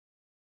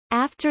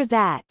 After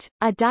that,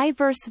 a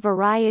diverse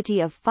variety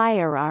of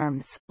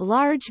firearms,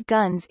 large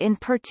guns in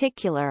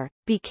particular,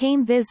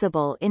 became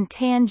visible in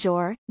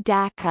Tanjore,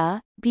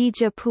 Dhaka,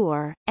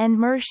 Bijapur, and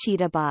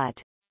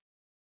Murshidabad.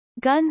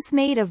 Guns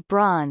made of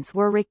bronze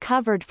were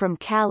recovered from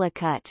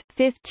Calicut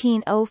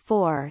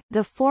 1504,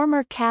 the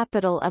former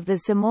capital of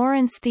the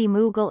Zamorinski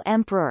Mughal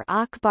Emperor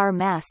Akbar.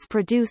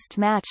 Mass-produced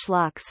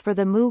matchlocks for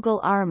the Mughal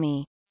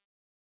army.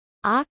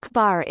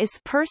 Akbar is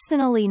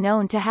personally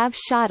known to have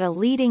shot a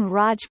leading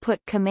Rajput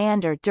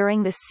commander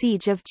during the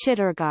siege of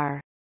Chittorgarh.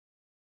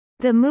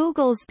 The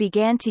Mughals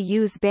began to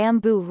use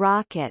bamboo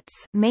rockets,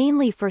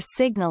 mainly for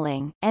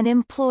signaling, and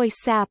employ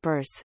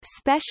sappers,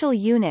 special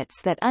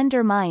units that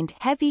undermined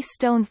heavy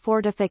stone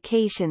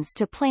fortifications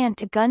to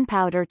plant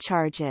gunpowder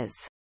charges.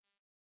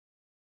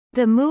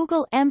 The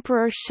Mughal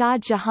Emperor Shah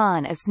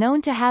Jahan is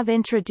known to have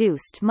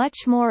introduced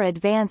much more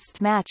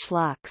advanced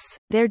matchlocks.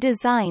 Their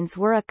designs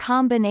were a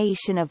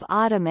combination of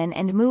Ottoman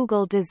and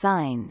Mughal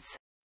designs.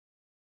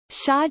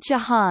 Shah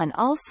Jahan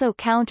also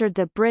countered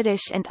the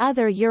British and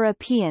other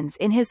Europeans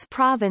in his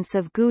province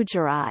of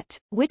Gujarat,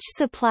 which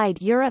supplied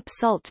Europe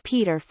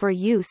saltpeter for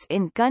use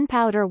in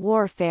gunpowder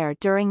warfare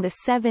during the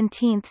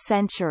 17th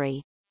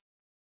century.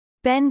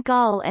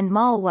 Bengal and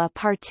Malwa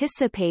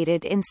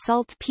participated in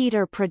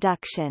saltpeter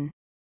production.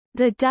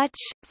 The Dutch,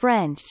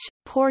 French,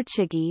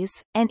 Portuguese,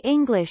 and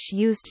English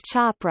used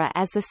Chopra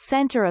as a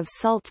center of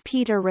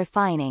saltpeter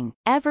refining.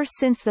 Ever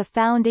since the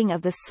founding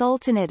of the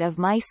Sultanate of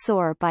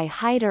Mysore by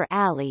Hyder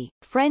Ali,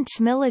 French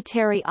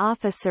military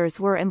officers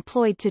were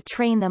employed to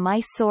train the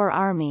Mysore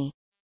army.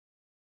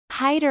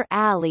 Hyder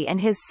Ali and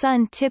his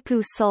son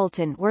Tipu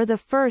Sultan were the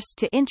first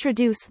to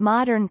introduce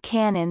modern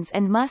cannons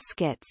and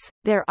muskets.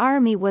 Their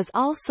army was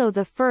also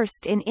the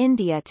first in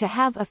India to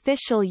have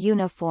official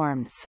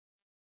uniforms.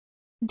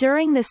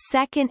 During the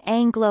Second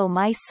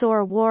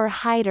Anglo-Mysore War,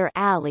 Hyder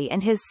Ali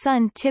and his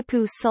son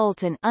Tipu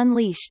Sultan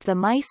unleashed the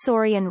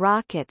Mysorean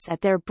rockets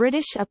at their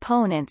British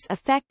opponents,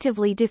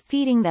 effectively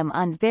defeating them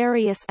on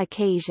various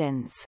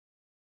occasions.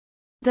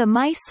 The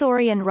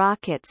Mysorean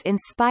rockets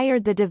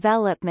inspired the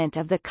development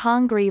of the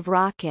Congreve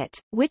rocket,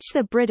 which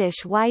the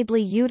British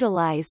widely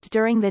utilized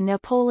during the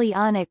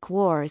Napoleonic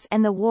Wars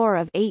and the War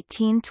of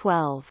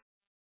 1812.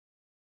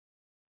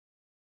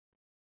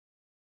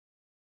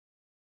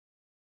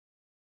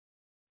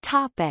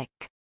 Topic: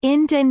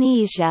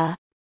 Indonesia.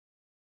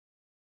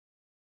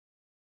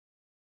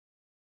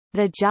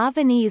 The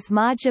Javanese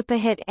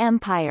Majapahit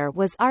Empire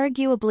was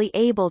arguably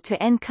able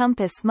to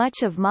encompass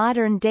much of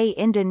modern-day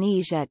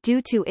Indonesia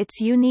due to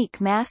its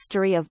unique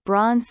mastery of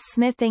bronze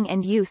smithing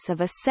and use of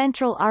a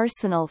central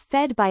arsenal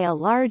fed by a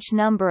large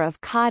number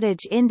of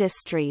cottage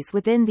industries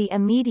within the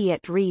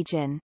immediate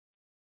region.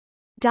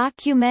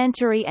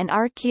 Documentary and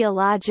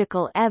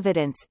archaeological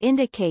evidence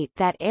indicate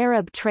that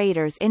Arab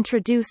traders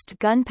introduced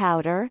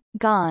gunpowder,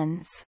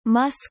 gons,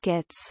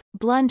 muskets,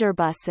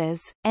 blunderbusses,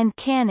 and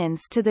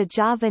cannons to the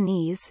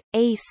Javanese,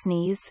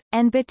 Acehnese,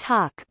 and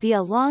Batak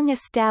via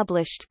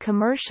long-established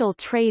commercial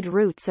trade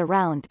routes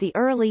around the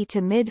early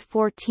to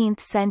mid-14th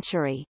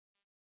century.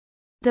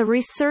 The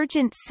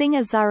resurgent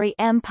Singhasari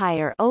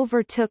Empire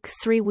overtook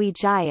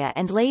Sriwijaya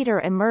and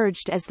later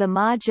emerged as the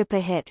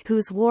Majapahit,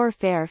 whose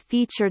warfare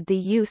featured the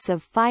use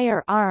of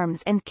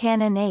firearms and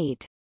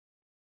cannonade.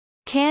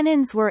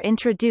 Cannons were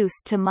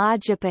introduced to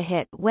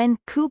Majapahit when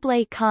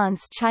Kublai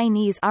Khan's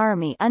Chinese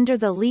army under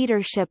the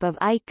leadership of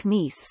Ike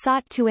Mies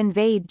sought to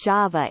invade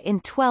Java in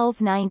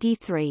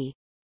 1293.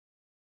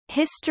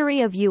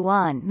 History of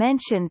Yuan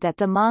mentioned that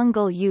the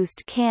Mongol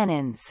used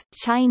cannons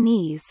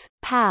Chinese,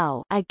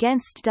 Pao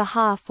against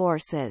Daha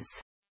forces.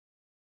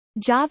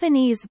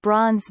 Javanese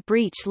bronze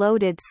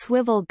breech-loaded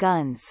swivel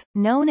guns,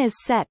 known as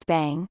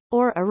setbang,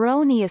 or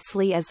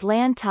erroneously as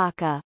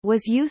lantaka,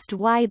 was used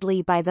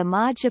widely by the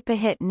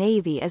Majapahit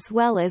navy as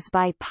well as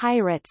by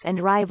pirates and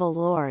rival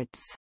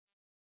lords.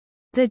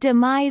 The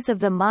demise of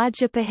the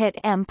Majapahit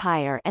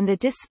Empire and the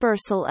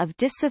dispersal of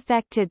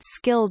disaffected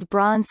skilled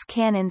bronze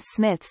cannon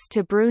smiths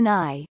to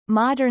Brunei,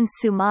 modern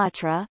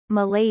Sumatra,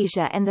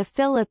 Malaysia and the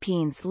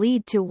Philippines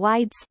lead to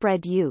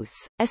widespread use,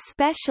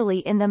 especially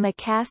in the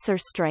Makassar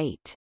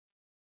Strait.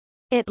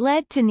 It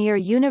led to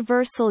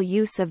near-universal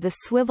use of the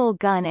swivel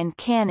gun and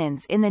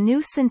cannons in the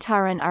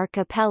Nusantara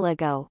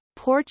archipelago.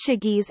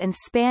 Portuguese and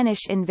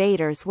Spanish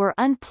invaders were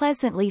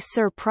unpleasantly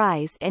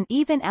surprised and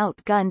even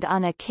outgunned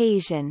on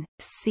occasion.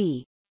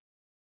 c.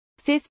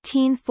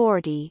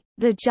 1540,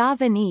 the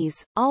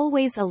Javanese,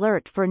 always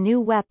alert for new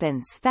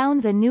weapons,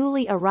 found the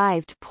newly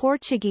arrived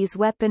Portuguese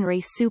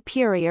weaponry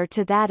superior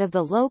to that of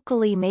the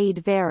locally made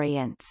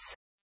variants.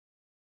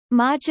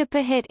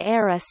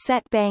 Majapahit-era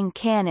setbang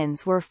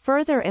cannons were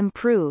further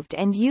improved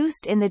and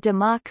used in the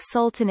Demak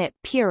Sultanate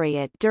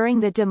period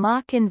during the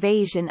Demak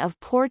invasion of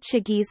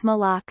Portuguese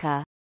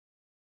Malacca.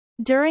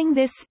 During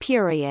this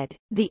period,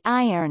 the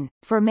iron,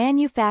 for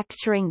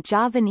manufacturing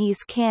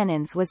Javanese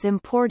cannons was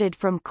imported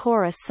from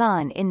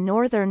Khorasan in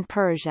northern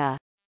Persia.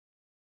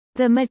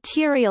 The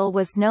material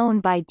was known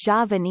by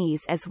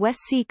Javanese as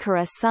Wesi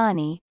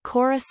Khorasani,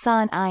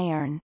 Khorasan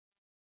iron.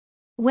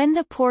 When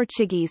the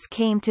Portuguese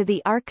came to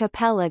the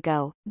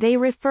archipelago, they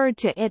referred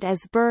to it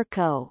as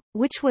burco,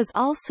 which was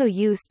also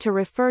used to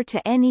refer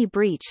to any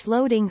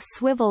breech-loading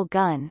swivel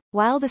gun,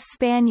 while the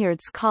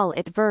Spaniards call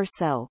it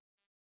verso.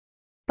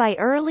 By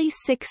early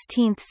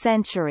 16th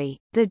century,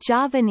 the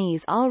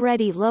Javanese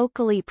already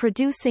locally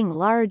producing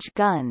large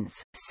guns,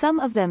 some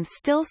of them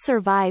still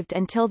survived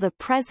until the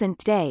present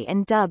day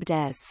and dubbed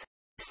as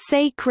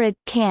sacred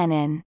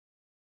cannon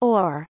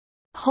or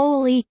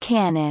holy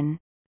cannon.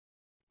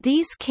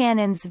 These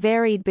cannons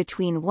varied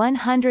between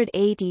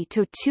 180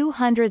 to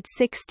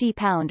 260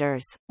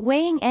 pounders,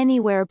 weighing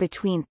anywhere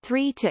between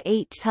 3 to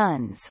 8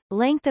 tons,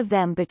 length of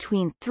them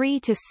between 3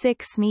 to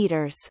 6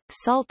 meters.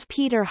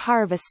 Saltpeter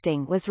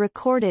harvesting was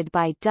recorded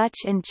by Dutch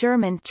and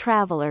German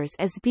travelers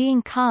as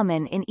being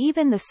common in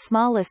even the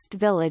smallest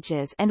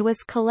villages and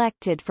was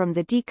collected from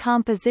the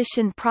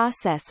decomposition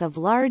process of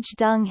large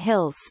dung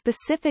hills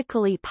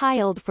specifically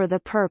piled for the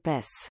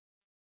purpose.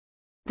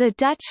 The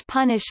Dutch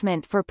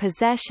punishment for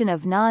possession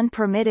of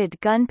non-permitted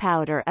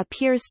gunpowder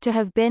appears to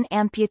have been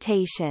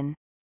amputation.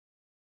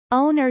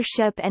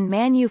 Ownership and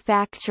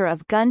manufacture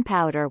of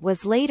gunpowder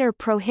was later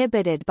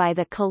prohibited by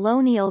the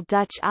colonial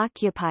Dutch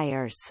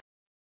occupiers.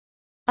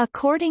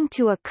 According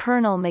to a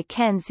Colonel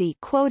Mackenzie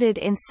quoted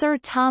in Sir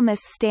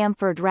Thomas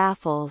Stamford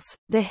Raffles,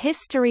 The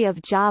History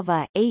of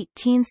Java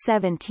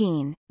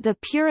 1817, the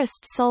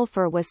purest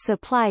sulfur was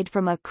supplied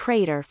from a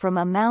crater from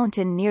a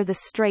mountain near the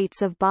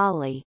Straits of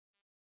Bali.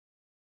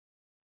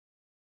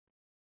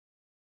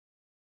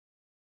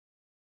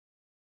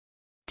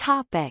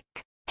 Topic: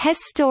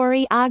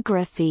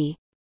 Historiography.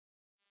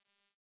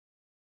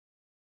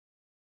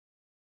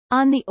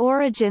 On the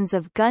origins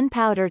of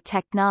gunpowder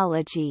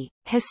technology,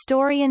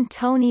 historian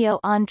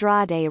Tonio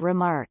Andrade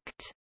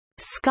remarked,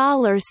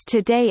 "Scholars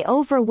today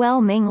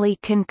overwhelmingly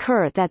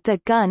concur that the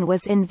gun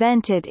was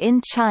invented in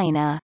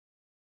China."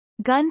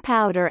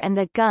 Gunpowder and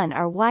the gun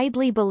are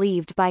widely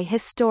believed by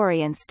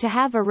historians to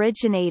have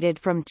originated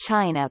from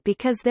China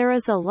because there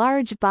is a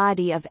large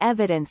body of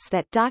evidence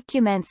that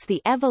documents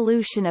the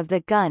evolution of the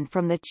gun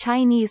from the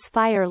Chinese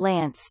fire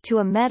lance to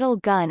a metal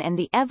gun and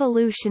the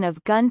evolution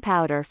of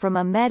gunpowder from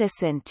a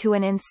medicine to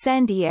an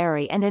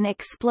incendiary and an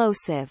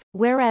explosive,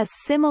 whereas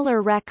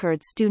similar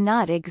records do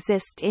not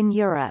exist in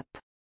Europe.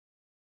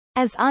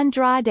 As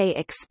Andrade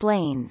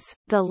explains,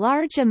 the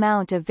large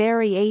amount of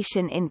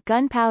variation in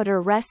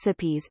gunpowder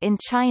recipes in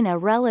China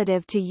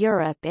relative to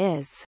Europe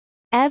is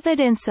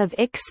evidence of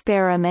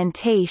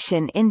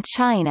experimentation in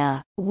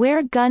China,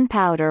 where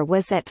gunpowder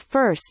was at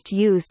first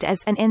used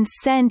as an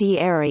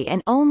incendiary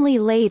and only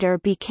later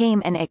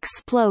became an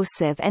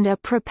explosive and a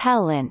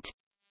propellant.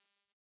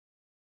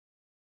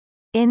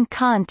 In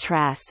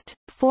contrast,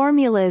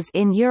 formulas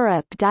in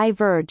Europe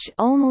diverge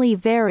only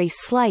very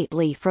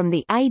slightly from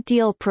the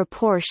ideal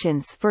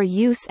proportions for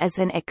use as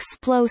an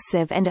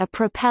explosive and a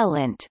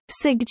propellant,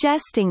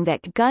 suggesting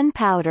that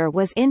gunpowder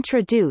was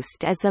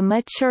introduced as a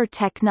mature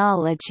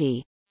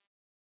technology.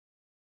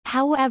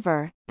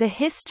 However, the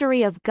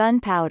history of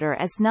gunpowder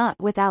is not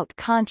without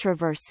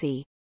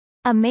controversy.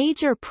 A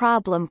major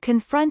problem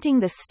confronting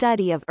the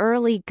study of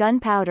early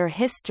gunpowder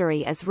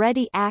history is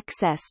ready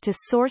access to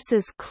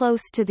sources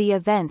close to the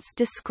events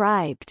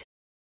described.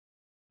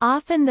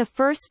 Often the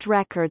first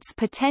records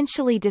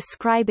potentially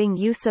describing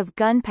use of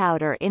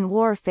gunpowder in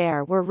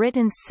warfare were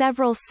written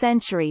several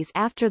centuries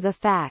after the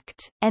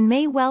fact, and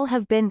may well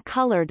have been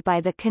colored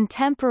by the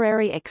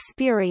contemporary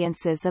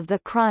experiences of the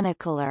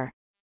chronicler.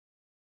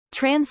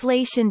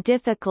 translation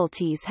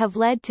difficulties have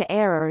led to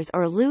errors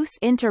or loose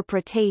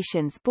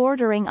interpretations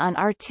bordering on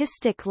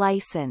artistic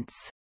license.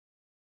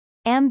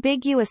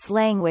 Ambiguous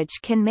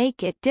language can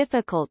make it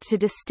difficult to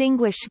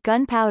distinguish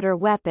gunpowder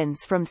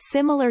weapons from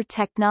similar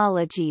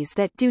technologies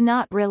that do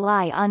not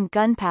rely on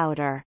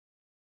gunpowder.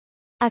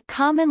 A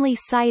commonly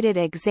cited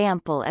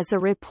example is a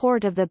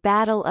report of the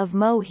Battle of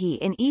Mohi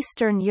in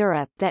Eastern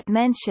Europe that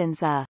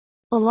mentions a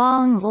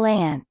long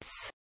lance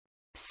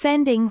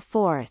sending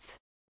forth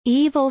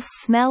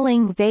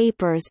evil-smelling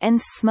vapors and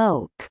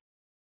smoke,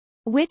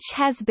 which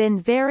has been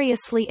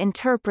variously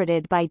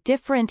interpreted by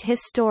different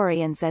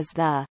historians as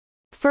the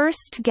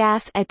first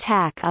gas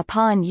attack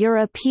upon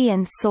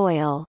European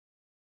soil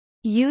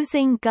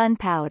using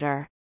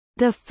gunpowder,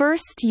 the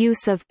first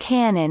use of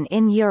cannon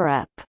in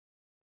Europe,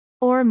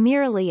 or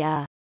merely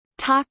a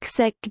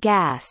toxic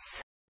gas,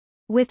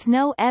 with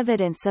no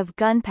evidence of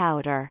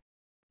gunpowder.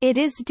 It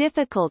is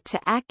difficult to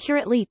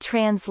accurately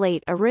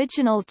translate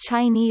original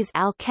Chinese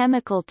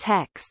alchemical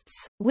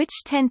texts,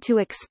 which tend to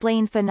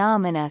explain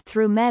phenomena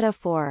through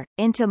metaphor,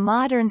 into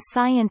modern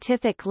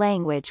scientific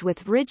language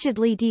with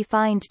rigidly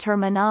defined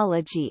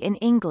terminology in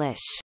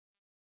English.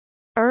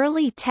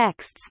 Early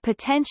texts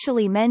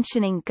potentially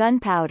mentioning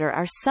gunpowder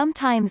are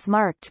sometimes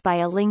marked by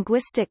a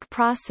linguistic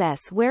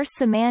process where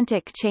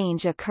semantic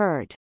change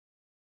occurred.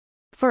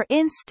 For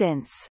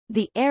instance,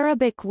 the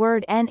Arabic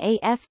word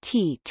naft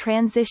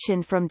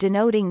transitioned from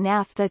denoting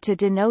naphtha to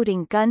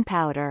denoting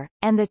gunpowder,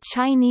 and the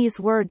Chinese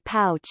word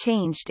pao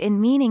changed in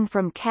meaning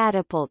from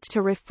catapult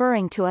to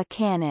referring to a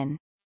cannon.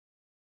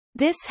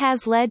 This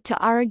has led to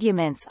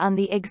arguments on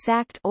the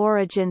exact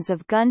origins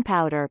of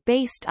gunpowder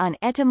based on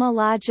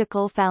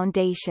etymological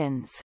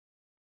foundations.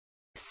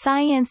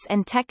 Science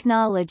and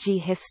technology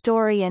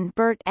historian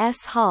Bert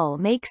S. Hall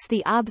makes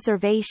the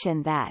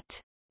observation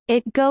that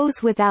it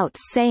goes without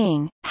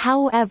saying,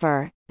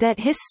 however, that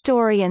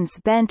historians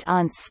bent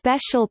on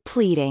special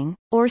pleading,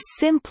 or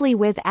simply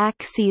with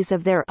axes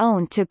of their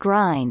own to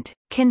grind,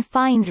 can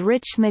find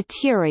rich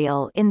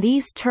material in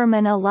these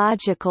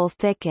terminological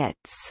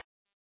thickets.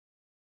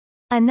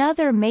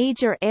 Another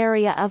major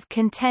area of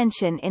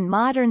contention in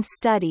modern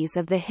studies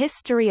of the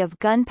history of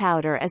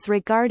gunpowder is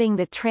regarding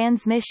the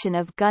transmission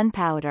of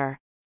gunpowder.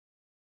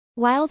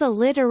 While the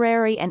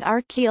literary and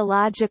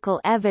archaeological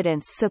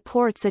evidence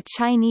supports a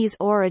Chinese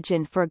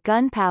origin for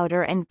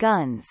gunpowder and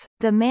guns,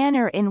 the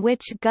manner in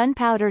which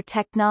gunpowder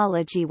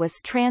technology was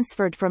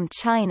transferred from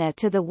China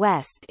to the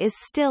West is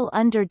still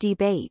under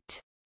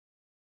debate.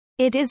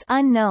 It is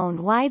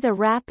unknown why the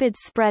rapid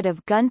spread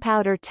of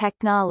gunpowder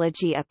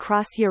technology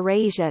across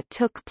Eurasia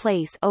took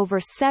place over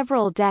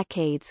several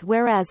decades,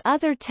 whereas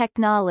other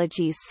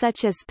technologies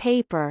such as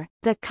paper,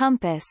 the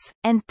compass,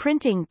 and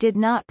printing did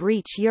not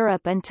reach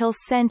Europe until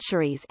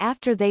centuries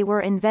after they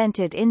were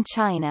invented in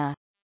China.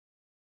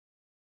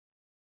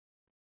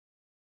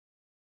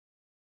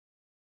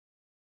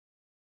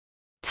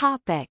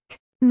 Topic: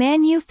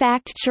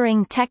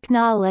 Manufacturing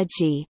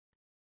technology.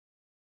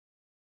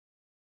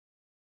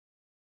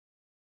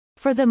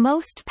 For the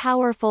most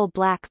powerful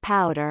black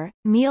powder,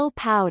 meal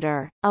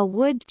powder, a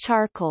wood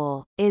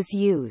charcoal, is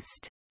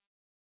used.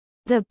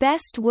 The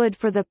best wood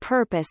for the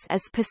purpose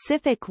is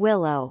Pacific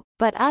willow,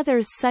 but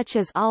others such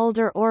as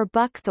alder or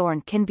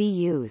buckthorn can be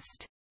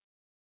used.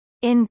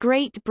 In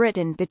Great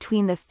Britain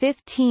between the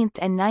 15th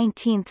and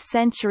 19th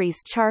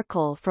centuries,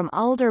 charcoal from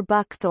alder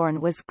buckthorn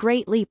was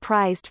greatly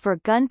prized for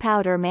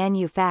gunpowder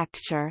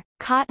manufacture.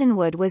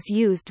 Cottonwood was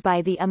used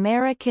by the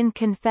American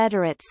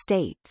Confederate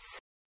States.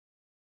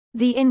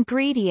 The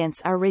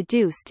ingredients are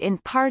reduced in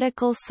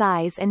particle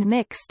size and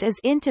mixed as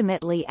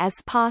intimately as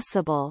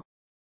possible.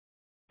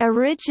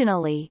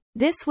 Originally,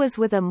 this was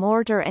with a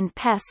mortar and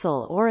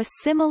pestle or a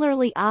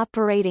similarly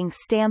operating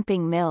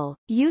stamping mill,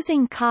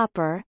 using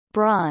copper,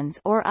 bronze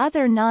or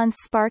other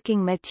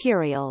non-sparking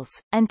materials,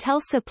 until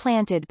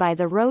supplanted by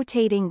the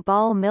rotating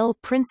ball mill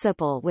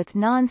principle with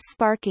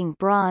non-sparking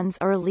bronze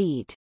or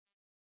lead.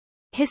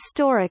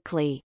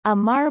 Historically, a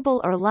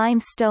marble or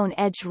limestone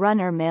edge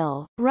runner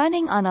mill,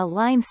 running on a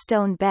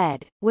limestone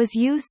bed, was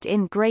used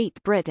in Great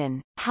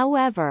Britain.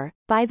 However,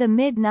 by the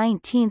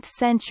mid-19th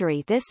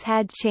century this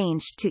had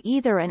changed to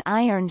either an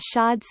iron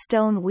shod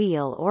stone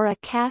wheel or a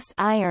cast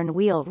iron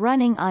wheel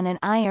running on an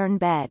iron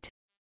bed.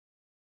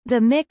 The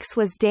mix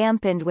was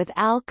dampened with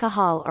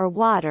alcohol or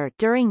water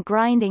during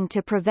grinding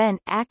to prevent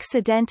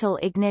accidental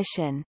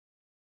ignition.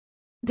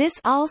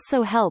 This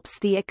also helps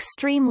the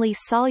extremely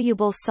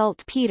soluble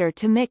saltpeter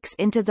to mix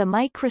into the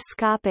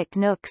microscopic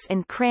nooks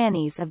and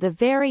crannies of the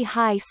very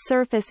high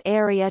surface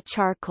area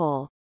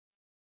charcoal.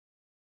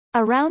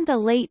 Around the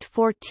late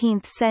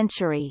 14th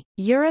century,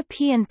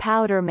 European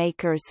powder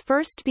makers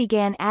first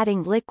began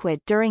adding liquid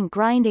during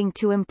grinding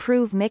to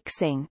improve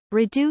mixing,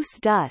 reduce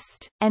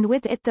dust, and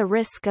with it the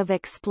risk of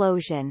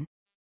explosion.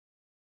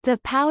 The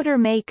powder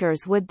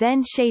makers would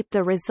then shape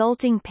the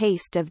resulting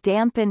paste of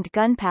dampened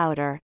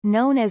gunpowder,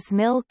 known as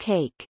mill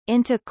cake,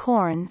 into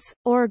corns,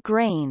 or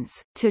grains,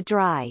 to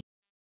dry.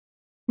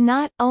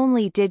 Not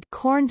only did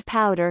corned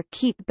powder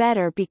keep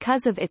better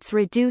because of its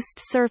reduced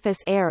surface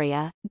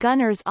area,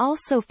 gunners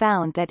also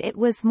found that it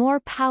was more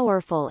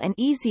powerful and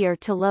easier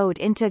to load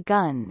into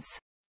guns.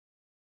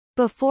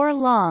 Before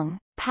long,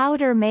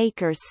 powder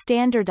makers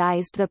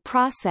standardized the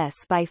process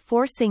by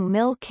forcing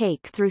mill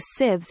cake through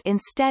sieves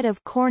instead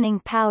of corning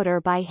powder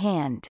by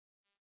hand.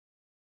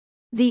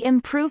 The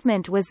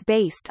improvement was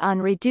based on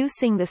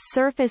reducing the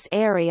surface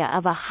area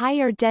of a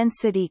higher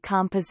density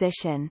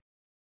composition.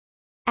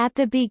 At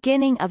the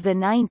beginning of the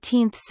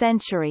 19th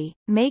century,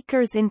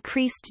 makers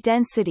increased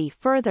density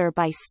further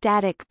by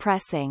static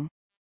pressing.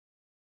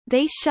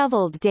 They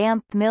shoveled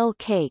damp mill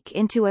cake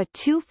into a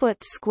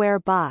 2-foot square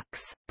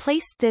box,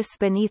 placed this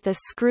beneath a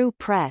screw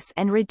press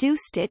and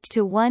reduced it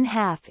to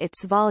 1/2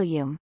 its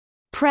volume.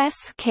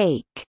 Press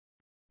cake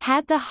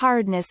had the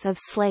hardness of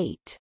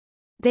slate.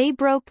 They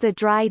broke the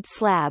dried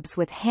slabs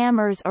with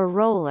hammers or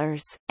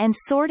rollers, and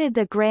sorted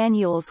the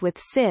granules with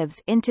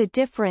sieves into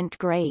different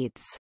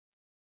grades.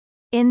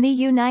 In the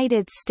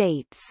United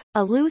States,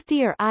 a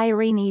luthier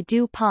Irene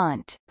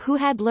DuPont, who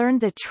had learned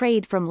the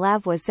trade from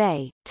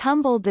Lavoisier,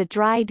 tumbled the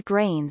dried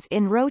grains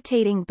in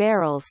rotating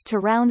barrels to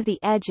round the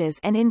edges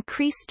and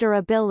increase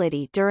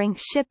durability during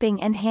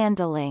shipping and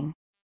handling.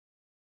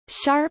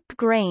 Sharp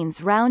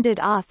grains rounded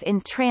off in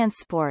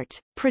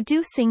transport,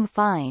 producing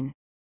fine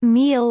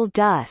meal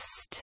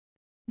dust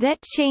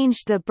that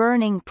changed the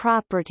burning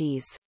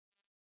properties.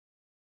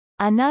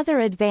 Another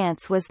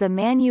advance was the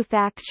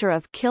manufacture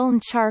of kiln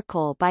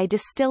charcoal by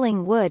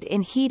distilling wood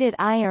in heated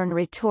iron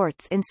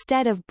retorts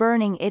instead of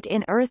burning it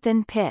in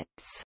earthen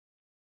pits.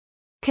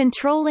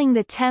 Controlling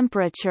the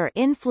temperature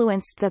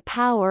influenced the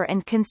power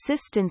and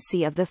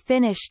consistency of the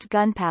finished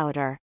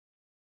gunpowder.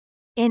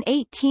 In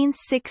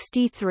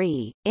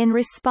 1863, in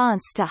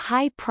response to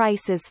high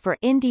prices for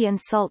Indian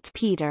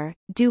saltpeter,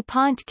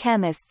 DuPont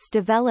chemists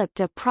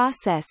developed a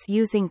process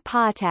using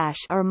potash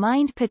or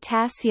mined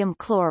potassium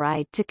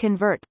chloride to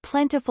convert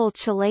plentiful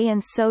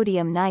Chilean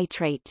sodium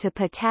nitrate to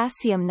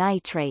potassium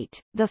nitrate.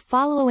 The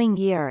following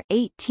year,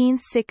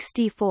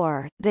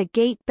 1864, the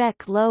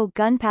Gatebeck Low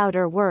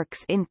Gunpowder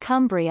Works in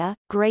Cumbria,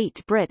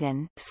 Great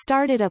Britain,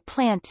 started a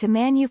plant to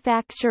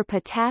manufacture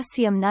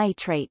potassium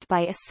nitrate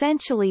by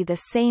essentially the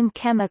same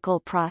chemical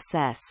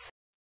process.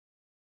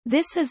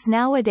 This is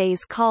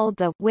nowadays called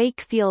the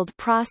Wakefield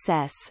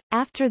process,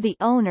 after the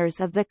owners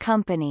of the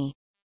company.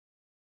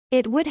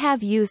 It would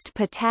have used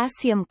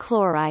potassium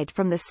chloride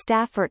from the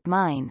Staffort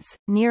mines,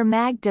 near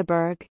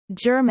Magdeburg,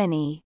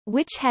 Germany,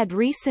 which had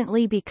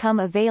recently become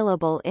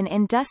available in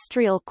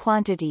industrial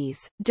quantities.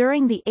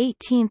 During the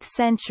 18th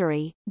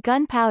century,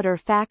 gunpowder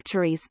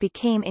factories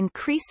became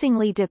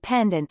increasingly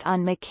dependent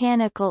on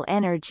mechanical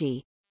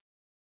energy.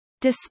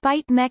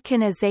 Despite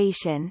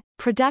mechanization,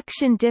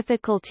 production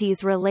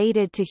difficulties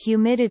related to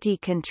humidity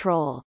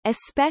control,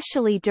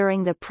 especially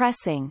during the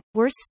pressing,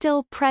 were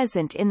still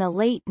present in the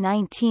late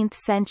 19th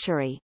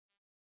century.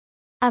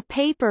 A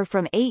paper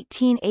from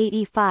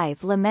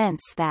 1885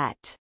 laments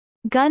that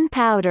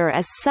gunpowder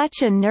is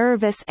such a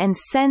nervous and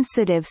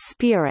sensitive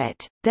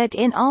spirit, that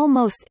in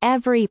almost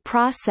every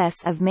process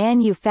of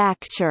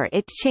manufacture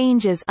it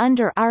changes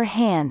under our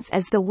hands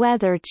as the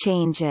weather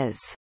changes.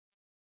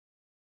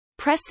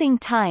 Pressing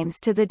times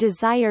to the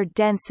desired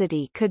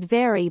density could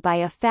vary by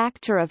a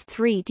factor of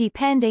 3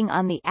 depending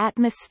on the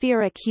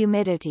atmospheric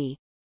humidity.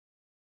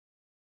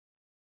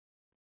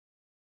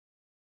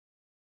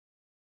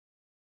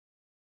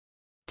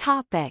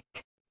 Topic: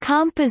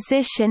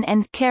 Composition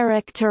and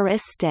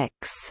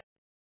characteristics.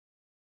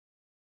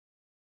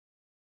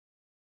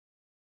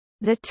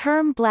 The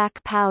term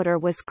black powder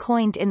was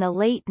coined in the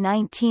late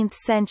 19th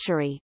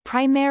century,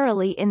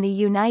 primarily in the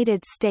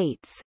United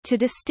States, to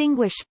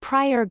distinguish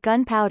prior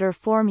gunpowder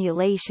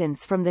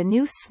formulations from the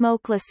new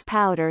smokeless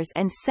powders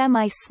and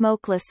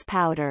semi-smokeless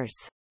powders.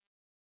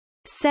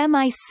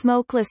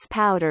 Semi-smokeless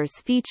powders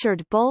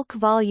featured bulk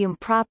volume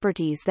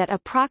properties that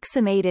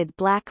approximated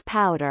black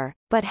powder,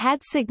 but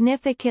had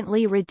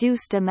significantly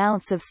reduced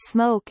amounts of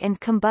smoke and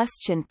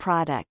combustion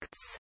products.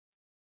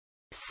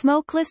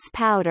 Smokeless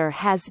powder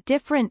has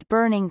different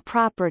burning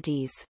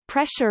properties,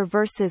 pressure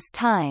versus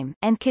time,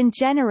 and can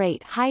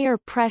generate higher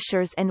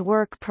pressures and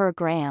work per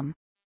gram.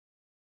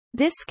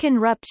 This can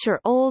rupture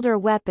older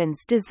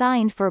weapons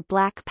designed for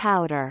black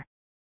powder.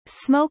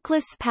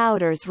 Smokeless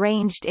powders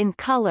ranged in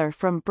color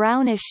from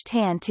brownish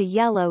tan to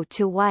yellow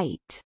to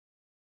white.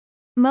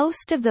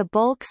 Most of the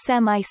bulk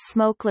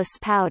semi-smokeless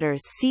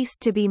powders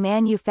ceased to be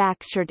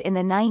manufactured in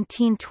the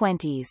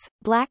 1920s.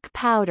 Black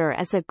powder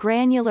is a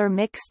granular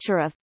mixture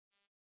of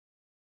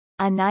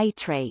a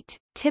nitrate,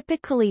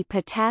 typically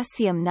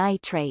potassium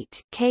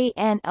nitrate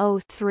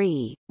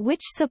KNO3,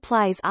 which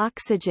supplies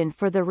oxygen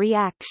for the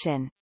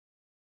reaction.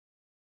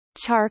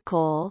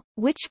 Charcoal,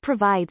 which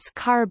provides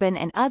carbon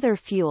and other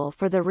fuel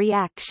for the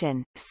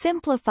reaction,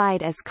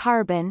 simplified as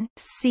carbon,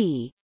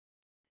 C.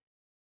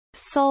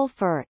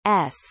 sulfur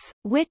S,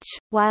 which,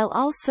 while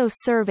also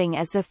serving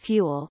as a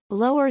fuel,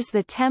 lowers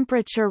the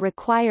temperature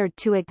required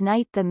to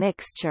ignite the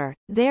mixture,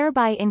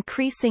 thereby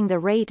increasing the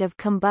rate of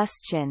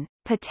combustion.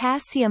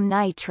 Potassium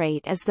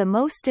nitrate is the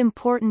most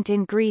important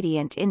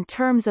ingredient in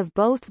terms of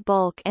both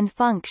bulk and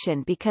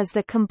function because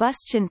the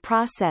combustion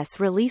process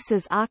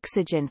releases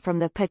oxygen from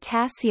the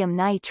potassium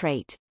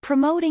nitrate,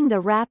 promoting the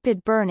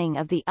rapid burning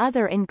of the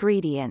other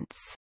ingredients.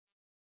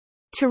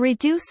 To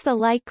reduce the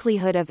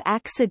likelihood of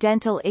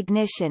accidental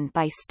ignition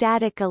by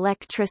static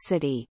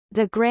electricity,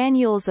 the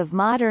granules of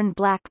modern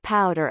black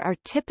powder are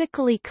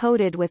typically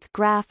coated with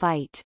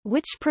graphite,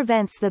 which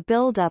prevents the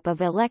buildup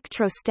of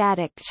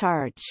electrostatic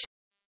charge.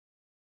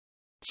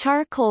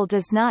 Charcoal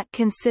does not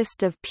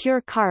consist of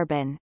pure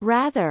carbon,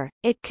 rather,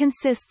 it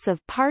consists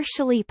of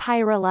partially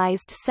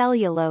pyrolyzed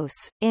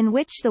cellulose, in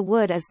which the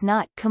wood is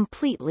not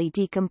completely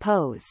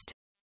decomposed.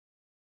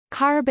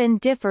 Carbon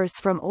differs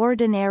from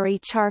ordinary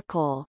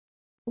charcoal.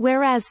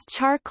 Whereas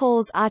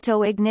charcoal's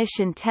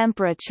autoignition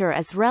temperature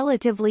is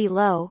relatively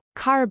low,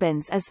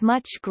 carbon's is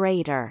much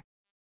greater.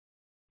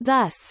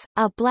 Thus,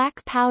 a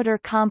black powder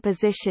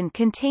composition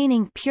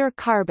containing pure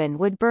carbon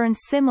would burn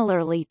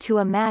similarly to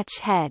a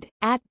match head.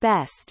 At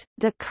best,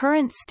 the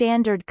current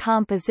standard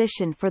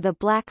composition for the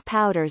black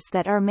powders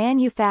that are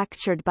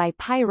manufactured by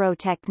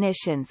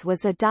pyrotechnicians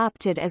was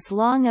adopted as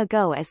long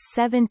ago as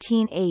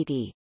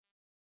 1780.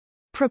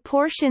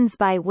 Proportions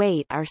by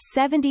weight are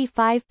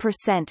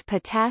 75%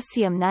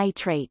 potassium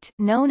nitrate,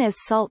 known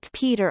as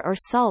saltpeter or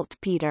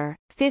saltpeter,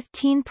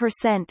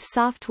 15%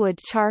 softwood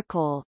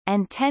charcoal,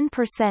 and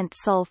 10%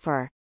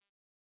 sulfur.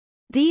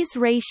 These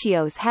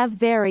ratios have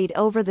varied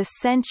over the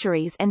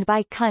centuries and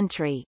by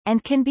country,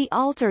 and can be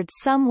altered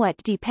somewhat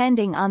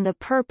depending on the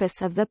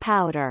purpose of the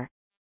powder.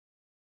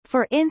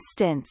 For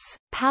instance,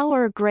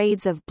 power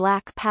grades of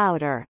black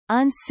powder,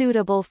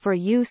 unsuitable for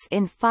use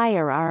in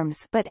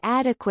firearms but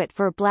adequate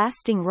for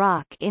blasting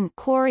rock in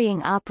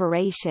quarrying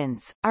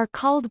operations, are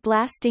called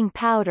blasting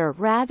powder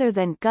rather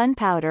than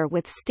gunpowder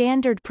with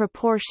standard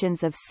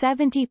proportions of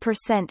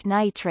 70%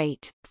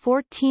 nitrate,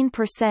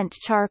 14%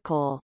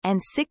 charcoal,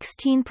 and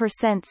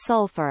 16%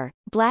 sulfur.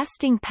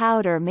 Blasting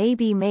powder may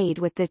be made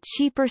with the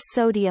cheaper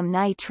sodium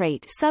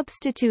nitrate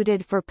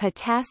substituted for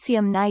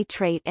potassium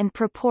nitrate, and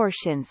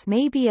proportions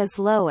may be as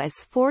low as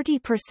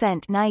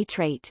 40%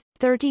 nitrate,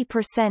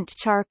 30%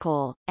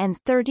 charcoal,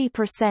 and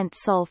 30%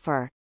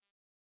 sulfur.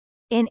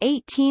 In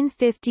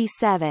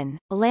 1857,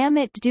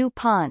 Lamet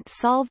DuPont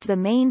solved the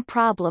main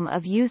problem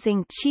of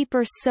using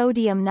cheaper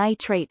sodium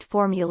nitrate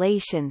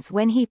formulations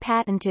when he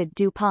patented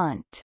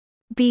DuPont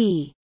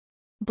B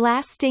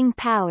blasting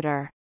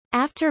powder.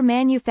 After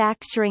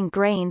manufacturing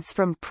grains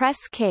from press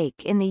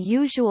cake in the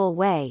usual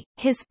way,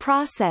 his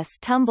process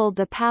tumbled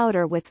the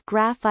powder with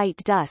graphite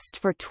dust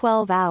for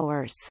 12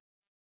 hours.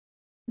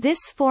 This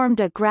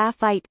formed a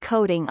graphite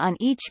coating on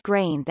each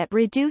grain that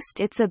reduced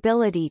its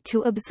ability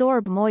to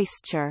absorb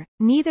moisture.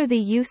 Neither the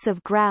use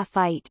of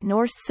graphite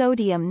nor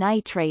sodium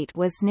nitrate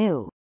was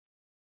new.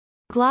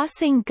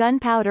 Glossing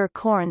gunpowder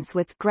corns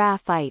with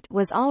graphite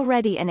was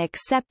already an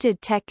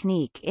accepted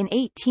technique in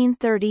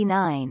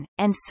 1839,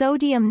 and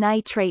sodium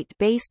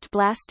nitrate-based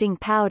blasting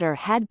powder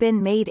had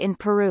been made in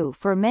Peru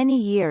for many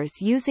years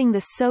using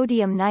the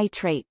sodium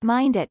nitrate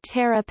mined at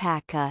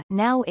Tarapacá,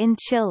 now in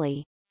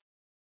Chile.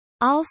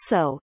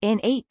 Also, in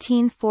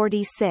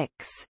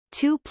 1846,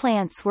 two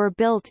plants were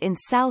built in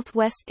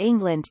southwest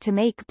England to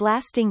make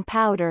blasting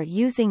powder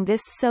using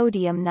this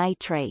sodium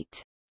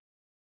nitrate.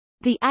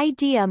 The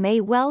idea may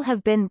well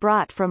have been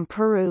brought from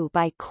Peru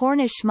by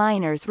Cornish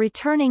miners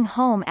returning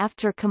home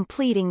after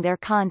completing their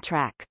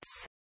contracts.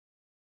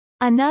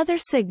 Another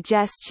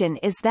suggestion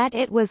is that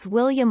it was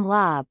William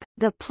Lobb,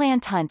 the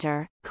plant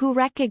hunter, who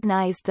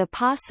recognized the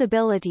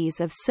possibilities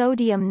of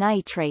sodium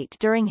nitrate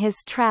during his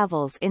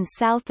travels in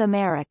South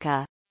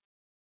America.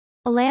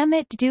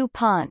 Lamet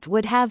DuPont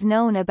would have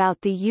known about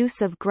the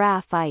use of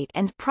graphite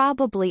and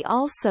probably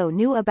also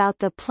knew about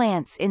the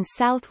plants in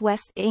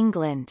southwest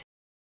England.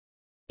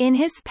 In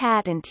his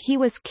patent he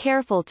was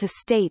careful to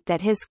state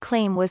that his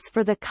claim was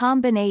for the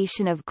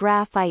combination of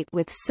graphite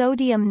with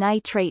sodium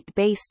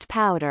nitrate-based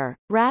powder,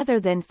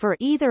 rather than for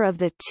either of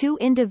the two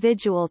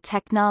individual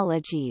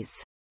technologies.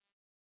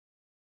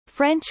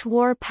 French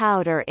war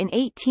powder in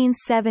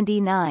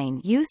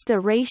 1879 used the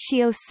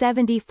ratio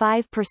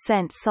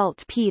 75%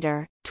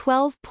 saltpeter,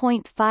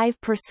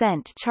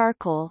 12.5%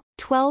 charcoal,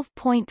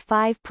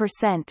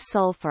 12.5%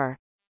 sulfur.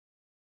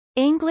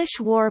 English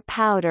war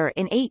powder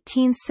in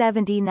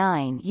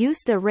 1879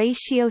 used the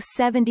ratio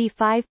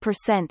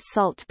 75%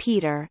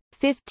 saltpeter,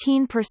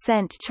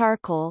 15%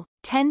 charcoal,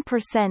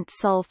 10%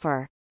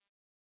 sulfur.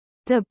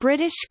 The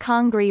British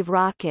Congreve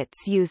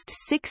rockets used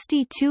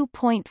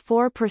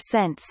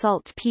 62.4%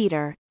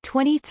 saltpeter,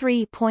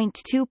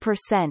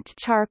 23.2%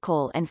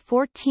 charcoal and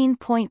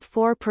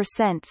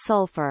 14.4%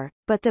 sulfur,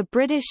 but the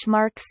British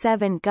Mark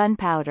VII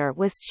gunpowder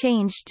was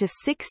changed to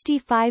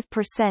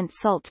 65%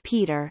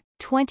 saltpeter,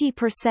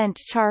 20%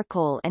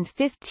 charcoal and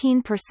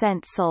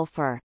 15%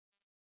 sulfur.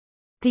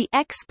 The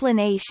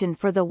explanation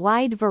for the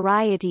wide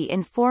variety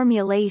in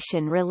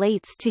formulation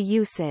relates to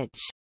usage.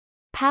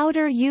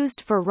 Powder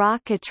used for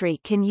rocketry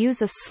can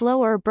use a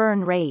slower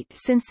burn rate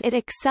since it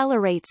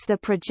accelerates the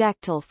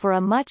projectile for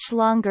a much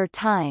longer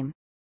time,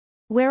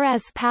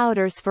 whereas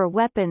powders for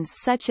weapons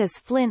such as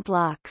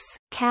flintlocks,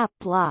 cap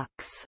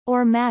locks,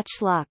 or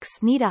matchlocks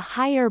need a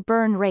higher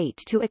burn rate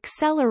to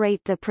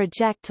accelerate the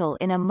projectile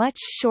in a much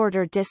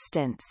shorter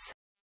distance.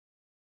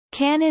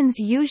 Cannons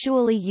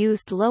usually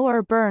used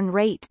lower burn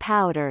rate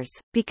powders,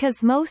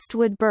 because most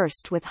would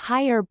burst with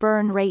higher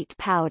burn rate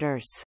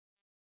powders.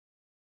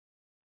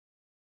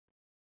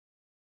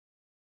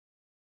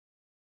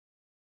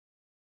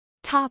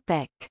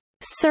 Topic: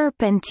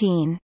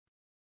 Serpentine.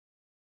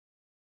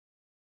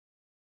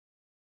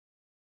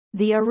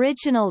 The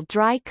original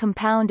dry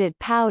compounded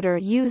powder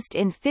used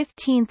in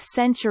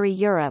 15th-century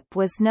Europe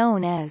was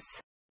known as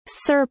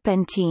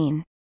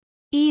serpentine,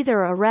 either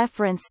a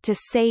reference to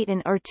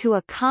Satan or to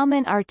a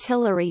common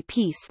artillery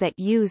piece that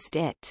used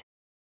it.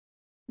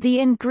 The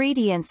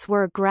ingredients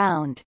were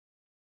ground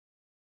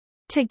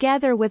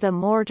together with a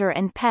mortar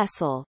and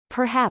pestle,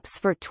 perhaps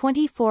for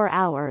 24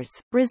 hours,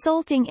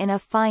 resulting in a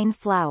fine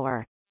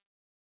flour.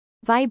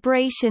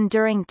 Vibration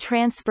during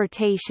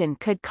transportation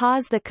could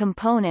cause the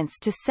components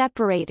to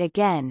separate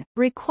again,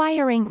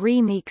 requiring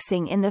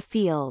remixing in the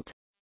field.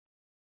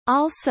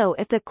 Also,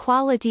 if the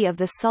quality of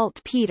the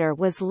saltpeter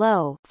was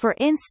low, for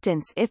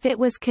instance if it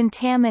was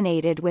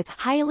contaminated with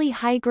highly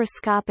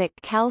hygroscopic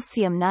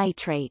calcium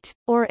nitrate,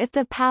 or if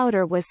the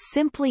powder was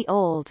simply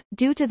old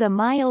due to the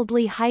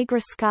mildly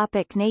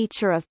hygroscopic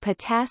nature of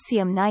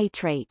potassium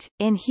nitrate,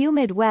 in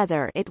humid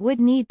weather it would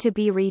need to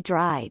be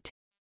redried.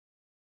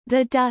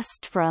 The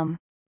dust from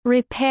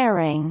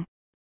repairing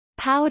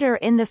powder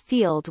in the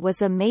field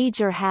was a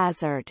major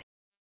hazard.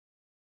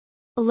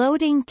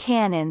 Loading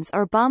cannons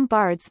or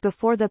bombards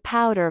before the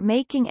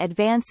powder-making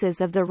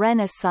advances of the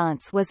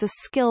Renaissance was a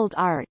skilled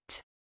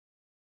art.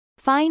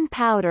 Fine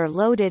powder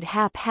loaded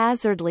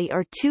haphazardly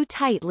or too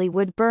tightly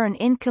would burn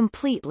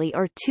incompletely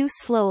or too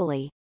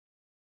slowly.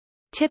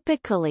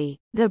 Typically,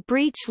 the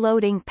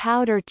breech-loading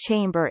powder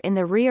chamber in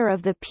the rear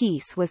of the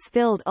piece was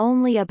filled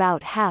only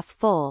about half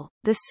full,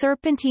 the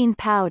serpentine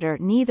powder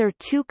neither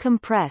too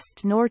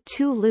compressed nor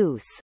too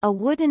loose, a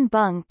wooden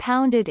bung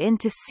pounded in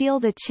to seal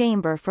the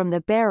chamber from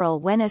the barrel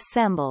when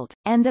assembled,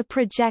 and the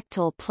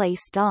projectile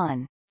placed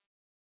on.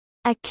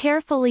 A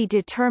carefully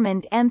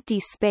determined empty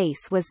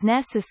space was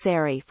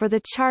necessary for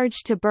the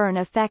charge to burn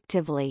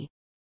effectively.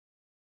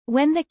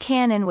 When the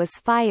cannon was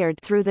fired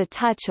through the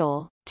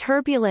touchhole,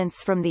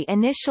 turbulence from the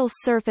initial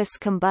surface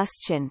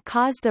combustion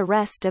caused the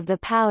rest of the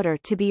powder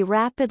to be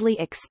rapidly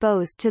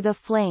exposed to the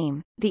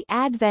flame. The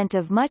advent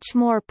of much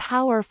more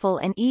powerful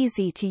and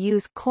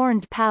easy-to-use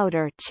corned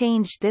powder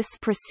changed this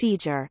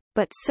procedure,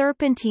 but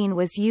serpentine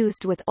was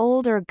used with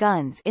older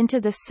guns into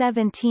the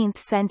 17th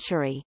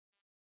century.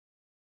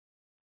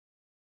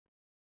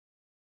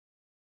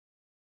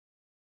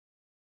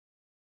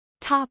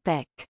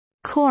 Topic: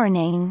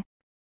 Corning.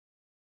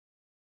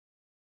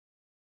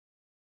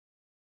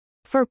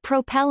 For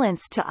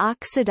propellants to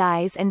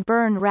oxidize and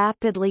burn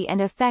rapidly and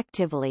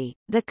effectively,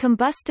 the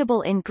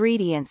combustible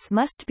ingredients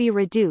must be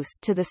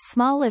reduced to the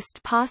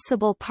smallest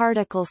possible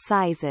particle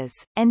sizes,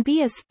 and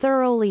be as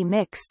thoroughly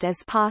mixed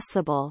as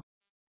possible.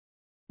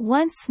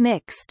 Once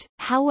mixed,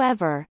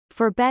 however,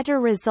 for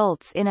better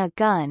results in a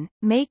gun,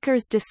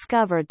 makers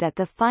discovered that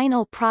the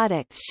final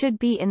product should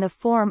be in the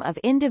form of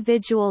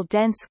individual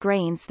dense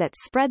grains that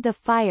spread the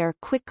fire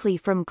quickly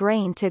from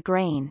grain to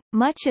grain,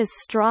 much as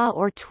straw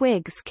or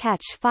twigs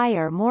catch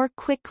fire more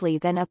quickly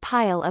than a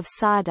pile of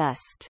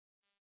sawdust.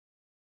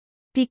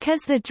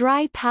 Because the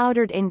dry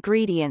powdered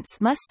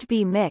ingredients must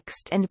be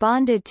mixed and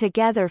bonded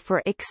together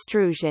for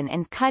extrusion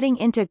and cutting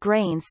into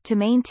grains to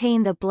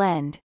maintain the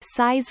blend,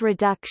 size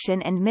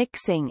reduction and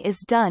mixing is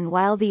done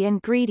while the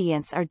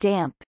ingredients are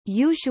damp,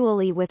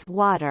 usually with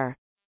water.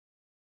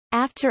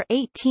 After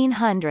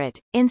 1800,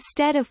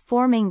 instead of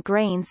forming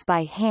grains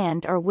by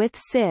hand or with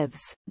sieves,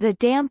 the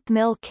damp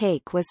mill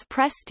cake was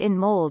pressed in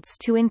molds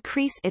to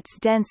increase its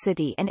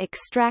density and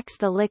extract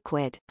the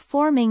liquid,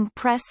 forming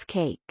press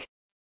cake.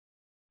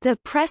 The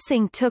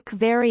pressing took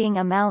varying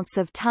amounts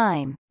of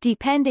time,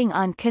 depending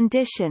on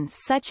conditions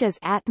such as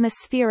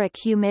atmospheric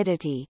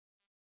humidity.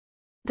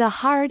 The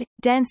hard,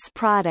 dense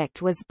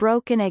product was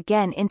broken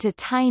again into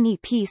tiny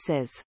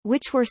pieces,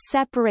 which were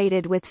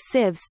separated with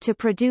sieves to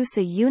produce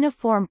a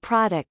uniform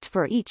product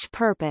for each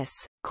purpose: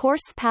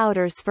 coarse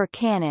powders for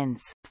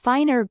cannons,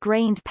 finer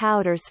grained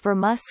powders for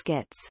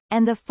muskets,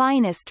 and the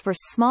finest for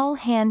small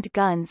hand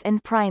guns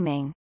and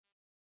priming.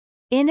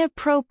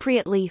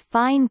 Inappropriately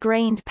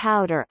fine-grained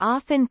powder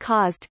often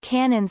caused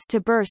cannons to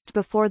burst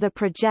before the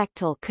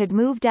projectile could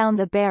move down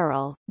the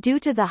barrel, due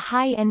to the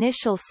high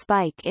initial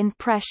spike in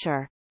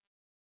pressure.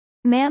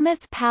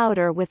 Mammoth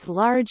powder with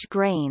large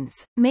grains,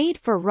 made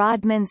for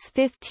Rodman's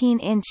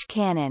 15-inch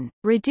cannon,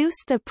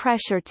 reduced the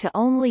pressure to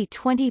only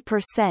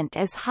 20%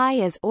 as high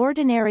as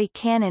ordinary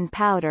cannon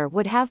powder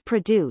would have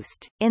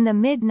produced. In the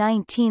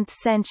mid-19th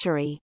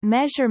century,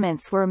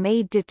 measurements were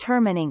made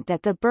determining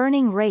that the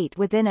burning rate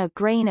within a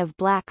grain of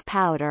black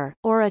powder,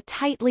 or a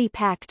tightly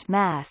packed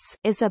mass,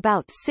 is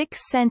about 6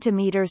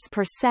 cm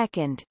per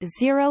second,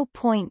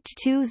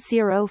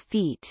 0.20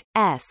 feet,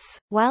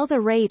 while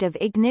the rate of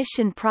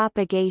ignition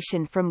propagation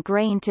from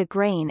grain to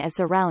grain is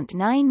around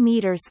 9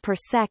 meters per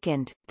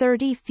second,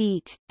 30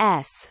 feet,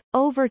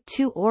 over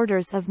 2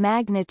 orders of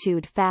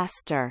magnitude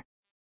faster.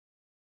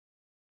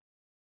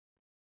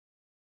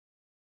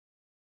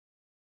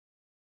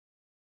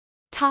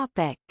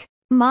 Topic: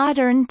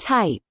 Modern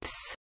types.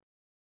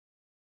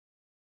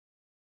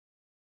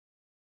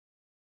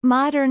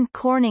 Modern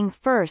corning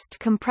first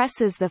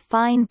compresses the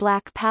fine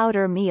black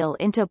powder meal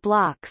into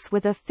blocks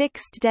with a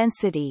fixed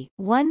density,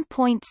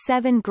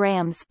 1.7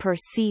 grams per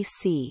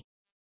cc.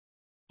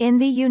 In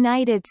the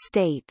United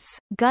States,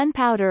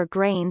 gunpowder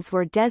grains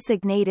were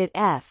designated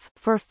F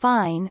for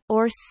fine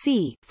or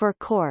C for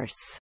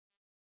coarse.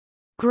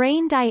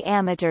 Grain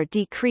diameter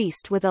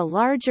decreased with a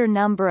larger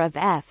number of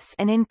Fs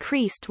and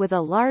increased with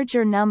a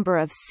larger number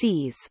of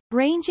Cs,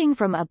 ranging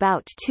from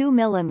about 2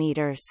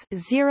 mm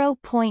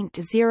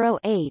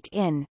 (0.08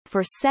 in)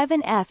 for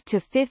 7F to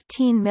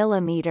 15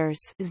 mm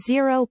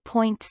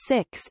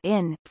 (0.6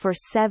 in) for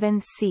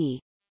 7C.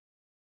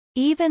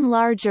 Even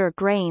larger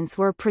grains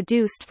were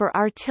produced for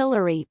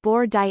artillery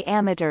bore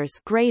diameters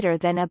greater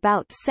than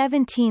about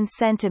 17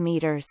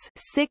 cm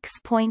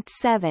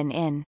 (6.7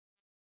 in).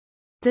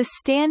 The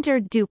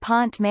standard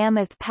DuPont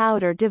Mammoth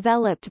powder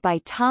developed by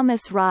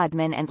Thomas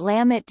Rodman and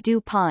Lamont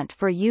DuPont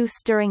for use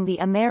during the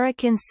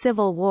American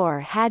Civil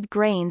War had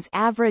grains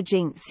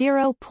averaging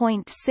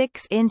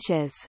 0.6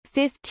 inches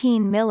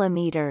 15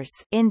 millimeters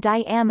in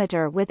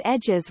diameter with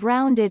edges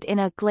rounded in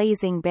a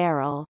glazing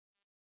barrel.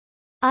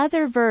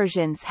 Other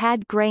versions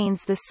had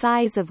grains the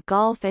size of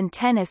golf and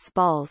tennis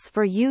balls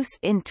for use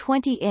in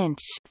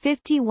 20-inch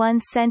 51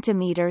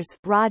 centimeters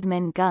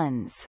Rodman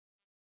guns.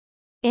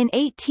 In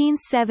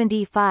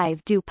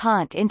 1875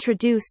 DuPont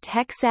introduced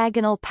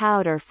hexagonal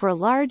powder for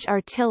large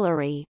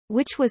artillery,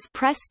 which was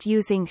pressed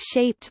using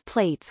shaped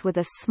plates with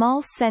a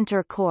small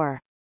center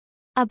core.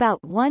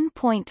 About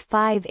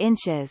 1.5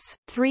 inches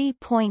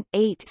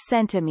 3.8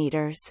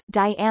 centimeters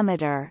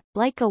diameter,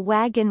 like a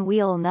wagon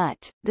wheel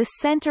nut, the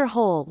center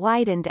hole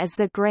widened as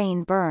the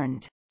grain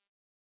burned.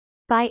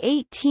 By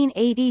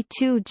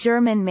 1882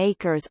 German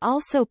makers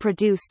also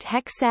produced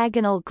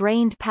hexagonal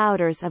grained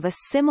powders of a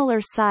similar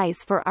size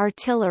for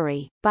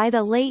artillery. By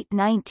the late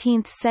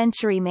 19th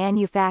century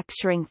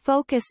manufacturing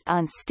focused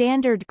on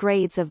standard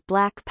grades of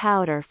black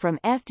powder from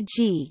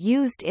FG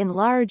used in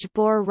large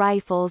bore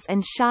rifles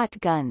and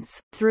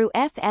shotguns, through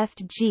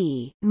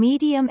FFG,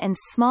 medium and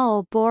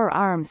small bore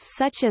arms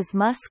such as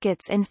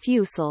muskets and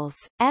fusils,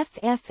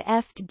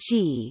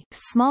 FFFG,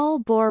 small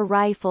bore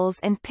rifles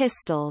and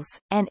pistols,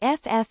 and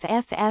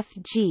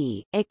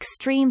FFFFG,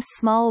 extreme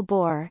small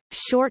bore,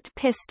 short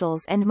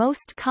pistols and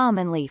most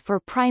commonly for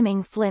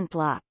priming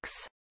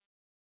flintlocks.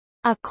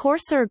 A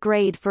coarser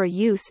grade for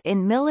use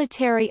in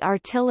military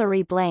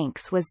artillery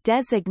blanks was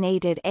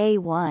designated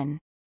A1.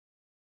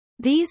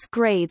 These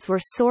grades were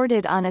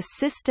sorted on a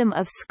system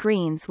of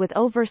screens with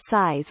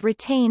oversize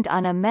retained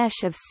on a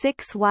mesh of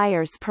 6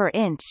 wires per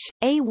inch,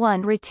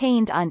 A1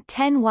 retained on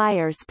 10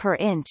 wires per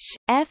inch,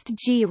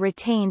 FG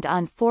retained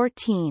on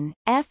 14,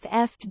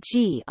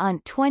 FFG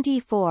on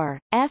 24,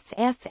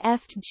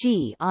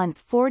 FFFG on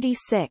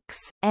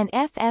 46, and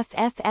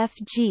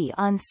FFFFG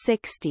on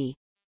 60.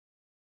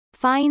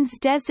 Fines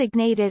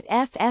designated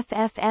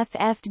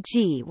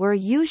FFFFFG were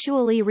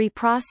usually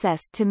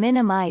reprocessed to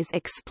minimize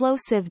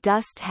explosive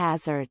dust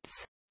hazards.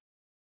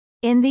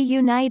 In the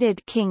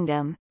United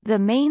Kingdom, the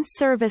main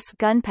service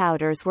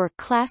gunpowders were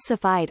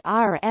classified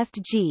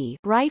RFG,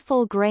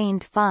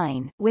 rifle-grained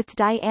fine, with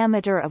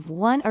diameter of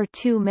 1 or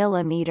 2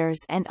 mm,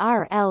 and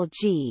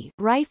RLG,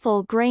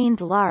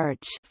 rifle-grained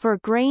large, for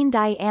grain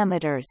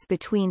diameters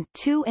between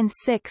 2 and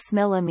 6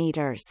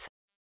 mm.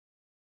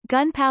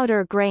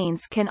 Gunpowder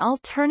grains can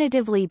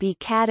alternatively be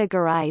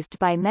categorized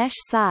by mesh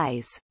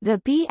size, the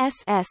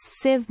BSS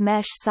sieve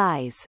mesh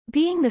size,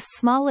 being the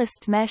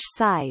smallest mesh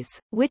size,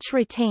 which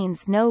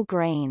retains no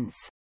grains.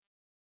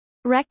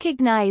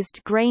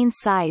 Recognized grain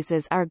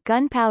sizes are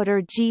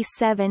gunpowder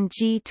G7,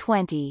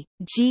 G20,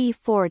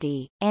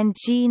 G40, and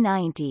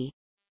G90.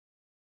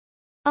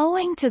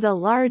 Owing to the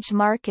large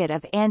market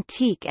of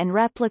antique and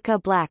replica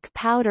black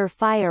powder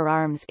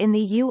firearms in the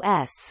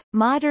U.S.,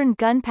 modern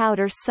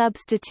gunpowder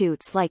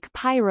substitutes like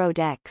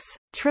Pyrodex,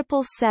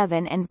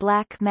 777 and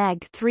Black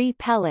Mag 3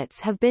 pellets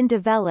have been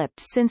developed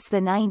since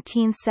the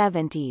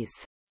 1970s.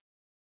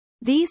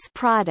 These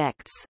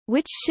products,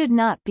 which should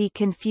not be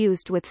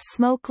confused with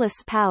smokeless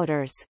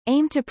powders,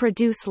 aim to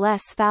produce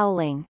less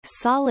fouling,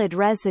 solid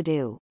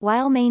residue,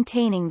 while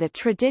maintaining the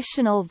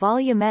traditional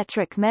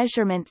volumetric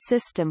measurement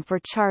system for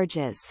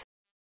charges.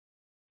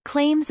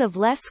 Claims of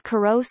less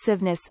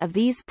corrosiveness of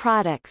these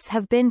products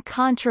have been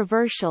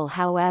controversial,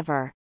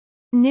 however.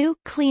 New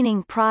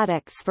cleaning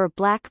products for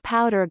black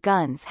powder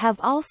guns have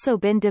also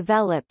been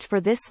developed for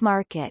this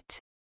market.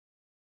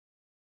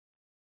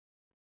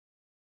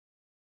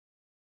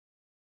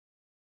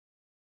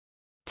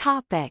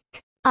 Topic: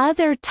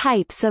 Other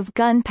types of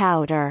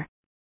gunpowder.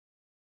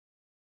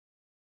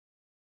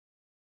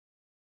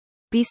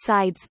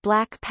 Besides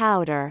black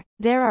powder,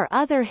 there are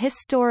other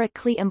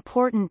historically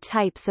important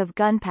types of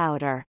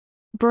gunpowder.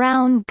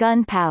 Brown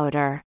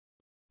gunpowder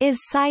is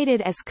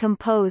cited as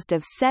composed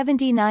of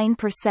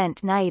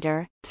 79%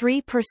 niter,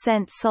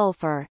 3%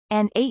 sulfur,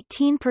 and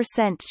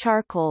 18%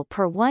 charcoal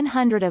per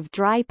 100 of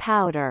dry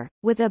powder,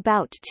 with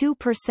about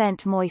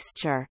 2%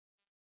 moisture.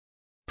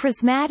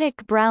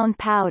 Prismatic brown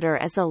powder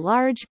is a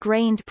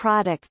large-grained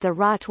product the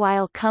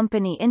Rottweil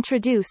Company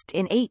introduced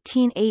in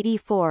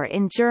 1884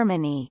 in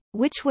Germany,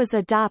 which was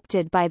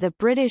adopted by the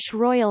British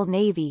Royal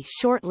Navy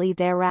shortly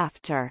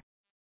thereafter.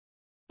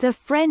 The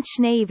French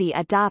Navy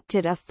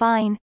adopted a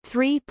fine,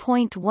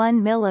 3.1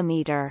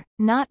 mm,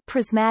 not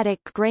prismatic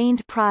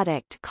grained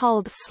product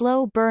called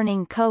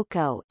slow-burning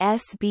cocoa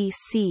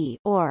 (SBC)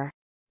 or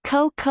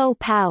cocoa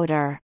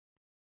powder.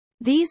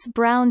 These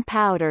brown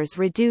powders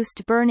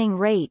reduced burning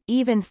rate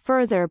even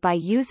further by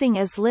using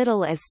as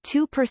little as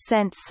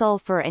 2%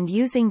 sulfur and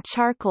using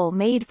charcoal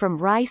made from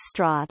rye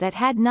straw that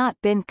had not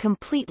been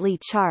completely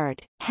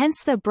charred,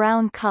 hence the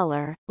brown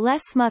color.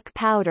 Lesmuck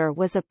powder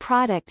was a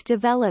product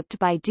developed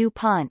by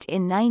DuPont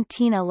in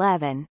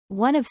 1911,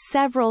 one of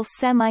several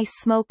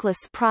semi-smokeless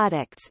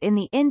products in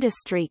the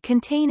industry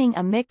containing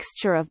a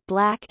mixture of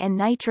black and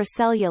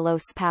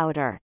nitrocellulose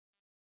powder.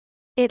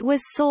 It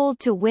was sold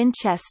to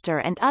Winchester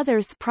and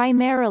others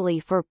primarily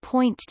for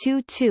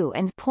 .22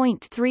 and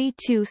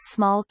 .32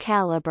 small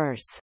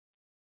calibers.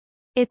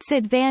 Its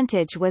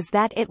advantage was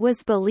that it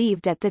was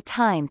believed at the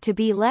time to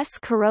be less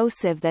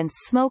corrosive than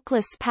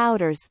smokeless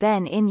powders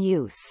then in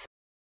use.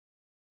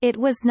 It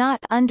was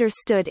not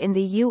understood in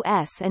the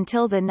U.S.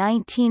 until the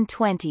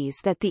 1920s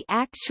that the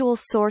actual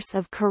source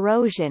of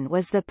corrosion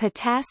was the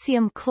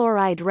potassium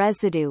chloride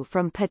residue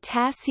from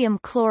potassium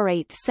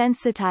chlorate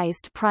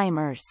sensitized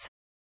primers.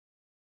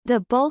 The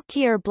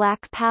bulkier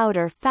black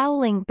powder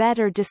fouling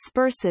better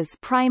disperses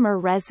primer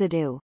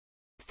residue.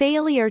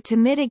 Failure to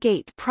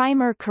mitigate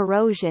primer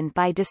corrosion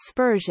by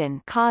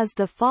dispersion caused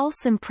the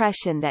false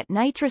impression that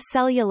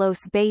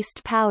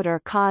nitrocellulose-based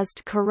powder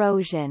caused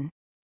corrosion.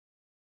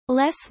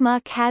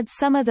 Lesmuck had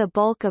some of the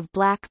bulk of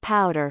black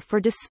powder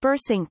for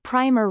dispersing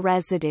primer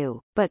residue,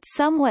 but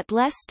somewhat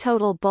less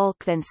total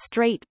bulk than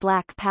straight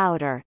black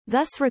powder,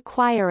 thus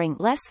requiring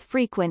less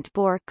frequent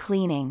bore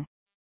cleaning.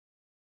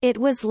 It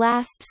was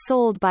last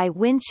sold by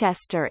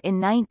Winchester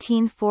in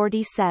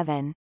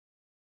 1947.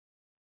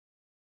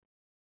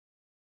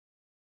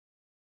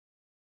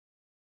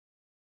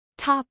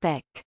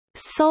 Topic: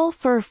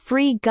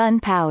 Sulfur-free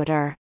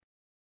gunpowder.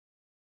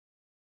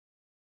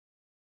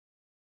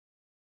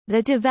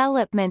 The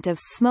development of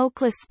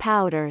smokeless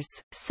powders,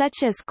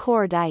 such as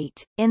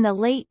cordite, in the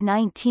late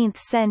 19th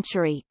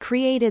century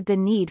created the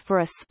need for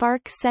a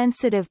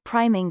spark-sensitive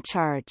priming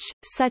charge,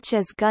 such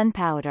as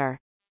gunpowder.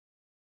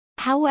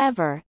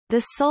 However,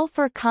 the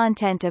sulfur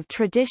content of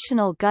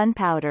traditional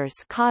gunpowders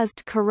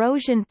caused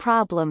corrosion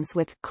problems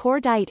with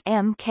cordite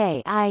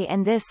MKI,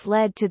 and this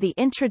led to the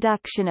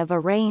introduction of a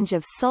range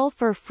of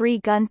sulfur-free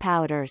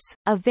gunpowders,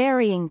 of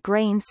varying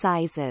grain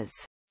sizes.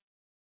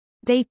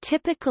 They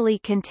typically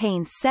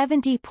contain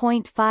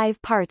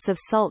 70.5 parts of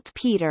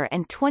saltpeter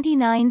and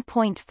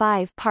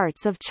 29.5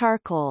 parts of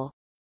charcoal.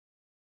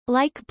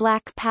 Like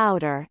black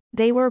powder,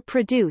 they were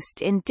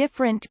produced in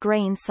different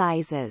grain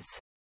sizes.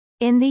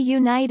 In the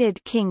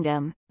United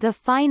Kingdom, the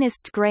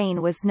finest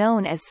grain was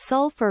known as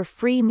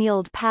sulfur-free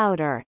milled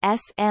powder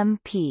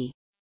 (SMP).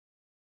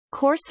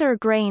 Coarser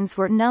grains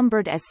were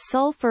numbered as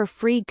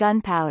sulfur-free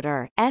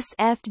gunpowder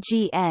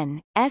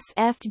 (SFGN),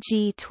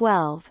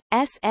 SFG12,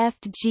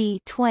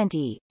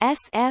 SFG20,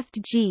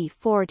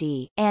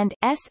 SFG40, and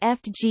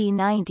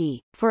SFG90,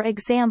 for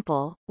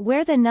example,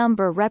 where the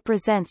number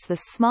represents the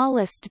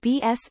smallest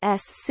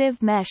BSS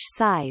sieve mesh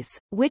size,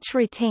 which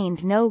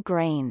retained no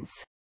grains.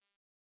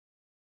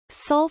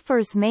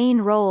 Sulfur's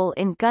main role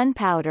in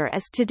gunpowder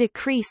is to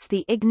decrease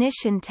the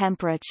ignition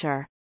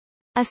temperature.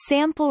 A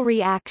sample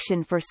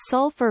reaction for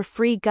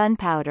sulfur-free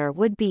gunpowder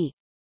would be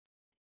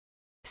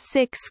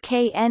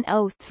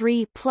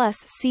 6KNO3 plus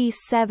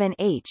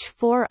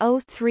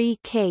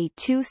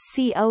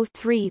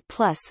C7H4O3K2CO3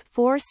 plus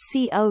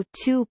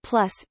 4CO2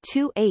 plus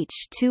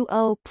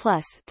 2H2O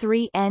plus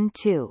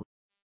 3N2.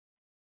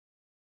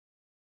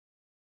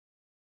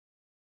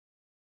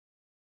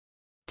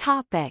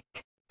 Topic: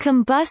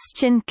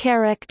 Combustion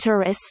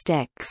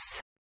characteristics.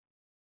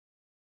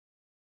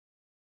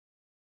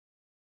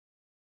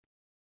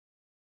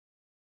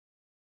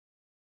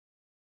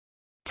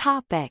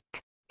 Topic: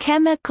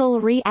 Chemical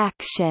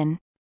reaction.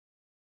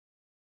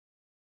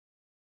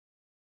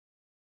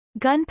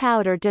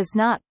 Gunpowder does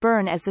not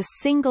burn as a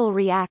single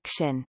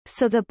reaction,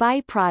 so the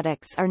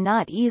byproducts are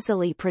not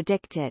easily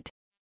predicted.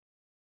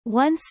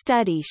 One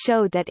study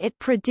showed that it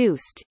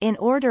produced, in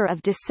order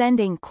of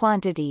descending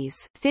quantities,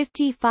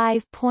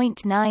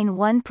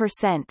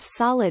 55.91%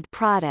 solid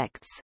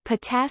products: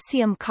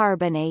 potassium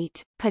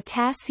carbonate,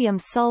 potassium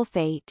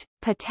sulfate,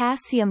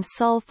 potassium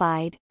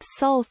sulfide,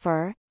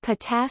 sulfur,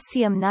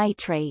 potassium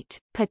nitrate,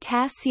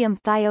 potassium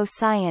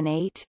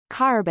thiocyanate,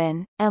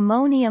 carbon,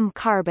 ammonium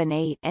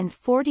carbonate, and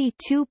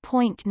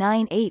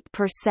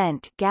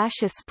 42.98%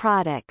 gaseous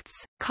products: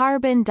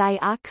 carbon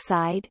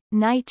dioxide,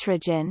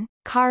 nitrogen,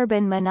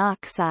 carbon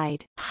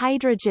monoxide,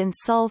 hydrogen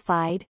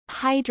sulfide,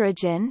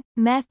 hydrogen,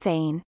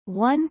 methane,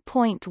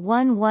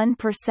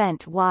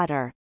 1.11%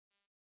 water.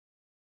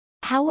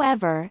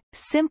 However,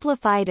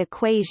 simplified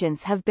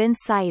equations have been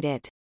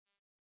cited.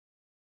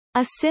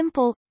 A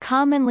simple,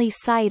 commonly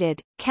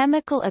cited,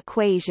 chemical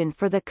equation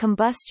for the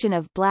combustion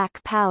of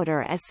black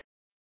powder is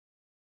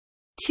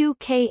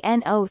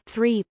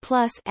 2KNO3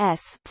 plus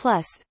S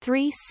plus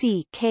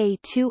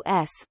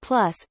 3CK2S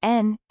plus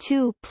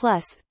N2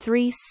 plus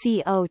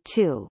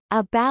 3CO2.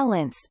 A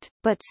balanced,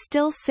 but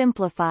still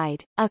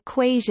simplified,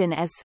 equation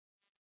is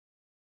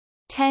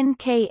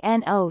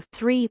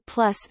 10KNO3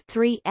 plus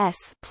 3S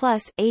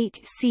plus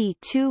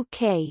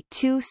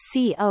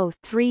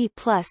 8C2K2CO3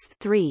 plus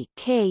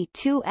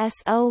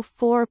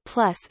 3K2SO4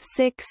 plus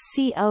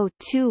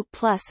 6CO2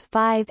 plus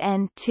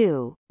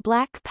 5N2.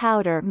 Black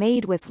powder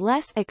made with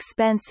less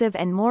expensive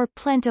and more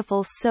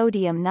plentiful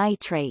sodium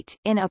nitrate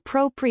in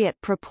appropriate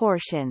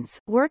proportions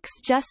works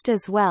just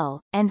as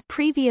well, and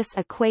previous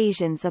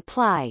equations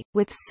apply,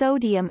 with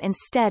sodium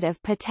instead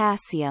of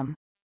potassium.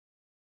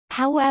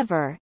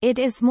 However, it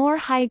is more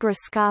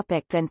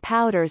hygroscopic than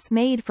powders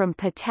made from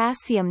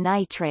potassium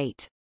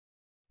nitrate,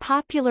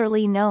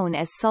 popularly known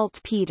as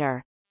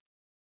saltpeter.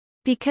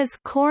 Because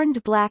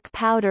corned black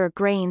powder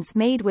grains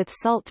made with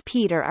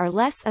saltpeter are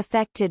less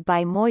affected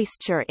by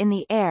moisture in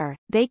the air,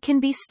 they can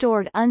be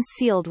stored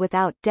unsealed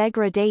without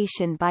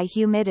degradation by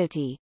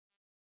humidity.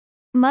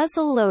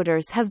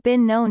 Muzzleloaders have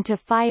been known to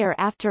fire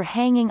after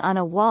hanging on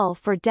a wall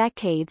for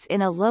decades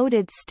in a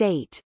loaded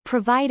state,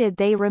 provided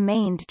they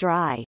remained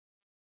dry.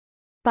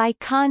 By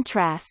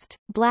contrast,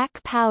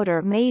 black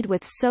powder made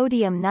with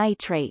sodium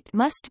nitrate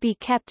must be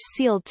kept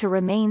sealed to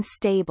remain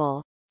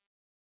stable.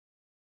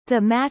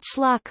 The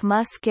matchlock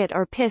musket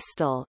or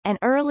pistol, an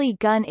early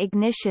gun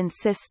ignition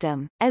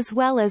system, as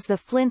well as the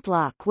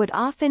flintlock would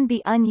often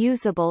be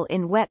unusable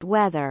in wet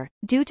weather,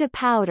 due to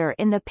powder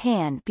in the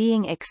pan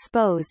being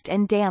exposed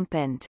and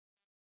dampened.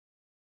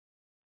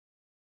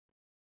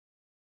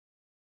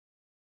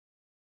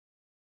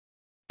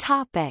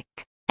 Topic: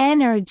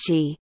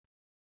 Energy.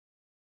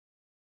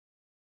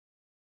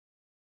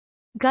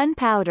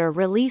 Gunpowder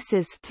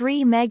releases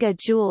 3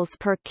 megajoules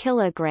per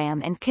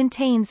kilogram and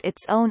contains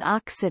its own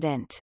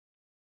oxidant.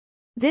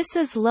 This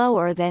is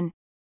lower than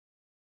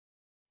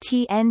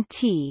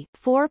TNT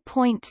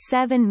 4.7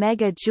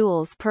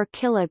 megajoules per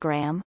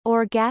kilogram,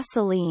 or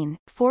gasoline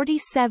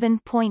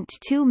 47.2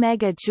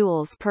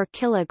 megajoules per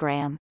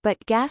kilogram, but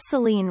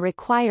gasoline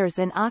requires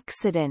an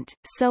oxidant,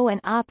 so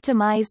an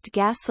optimized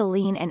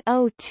gasoline and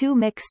O2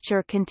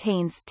 mixture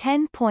contains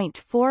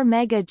 10.4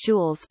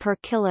 megajoules per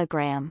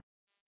kilogram.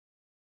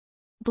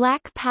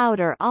 Black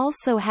powder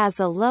also has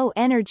a low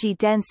energy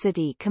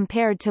density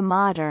compared to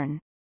modern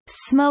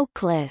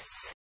smokeless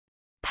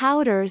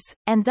powders,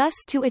 and thus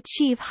to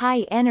achieve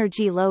high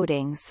energy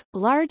loadings,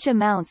 large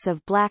amounts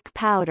of black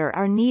powder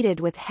are needed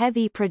with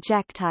heavy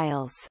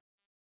projectiles.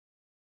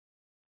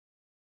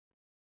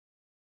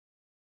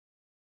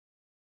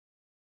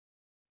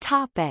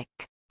 Topic: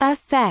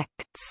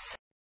 Effects.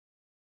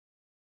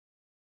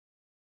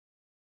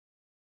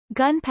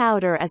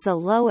 Gunpowder is a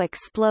low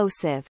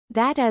explosive,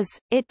 that is,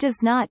 it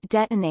does not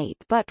detonate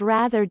but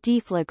rather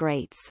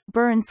deflagrates,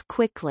 burns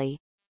quickly.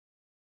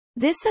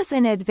 This is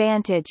an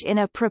advantage in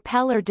a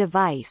propeller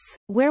device,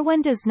 where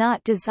one does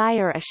not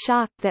desire a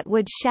shock that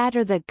would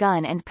shatter the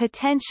gun and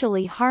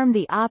potentially harm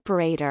the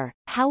operator.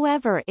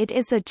 However, it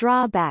is a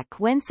drawback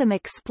when some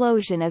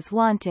explosion is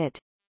wanted.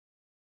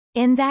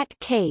 In that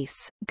case,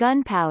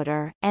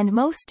 gunpowder, and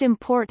most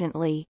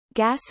importantly,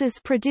 gases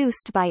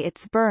produced by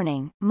its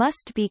burning,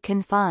 must be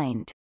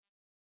confined.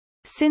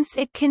 Since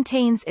it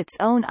contains its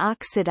own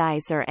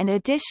oxidizer and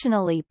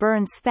additionally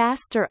burns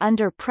faster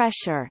under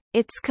pressure,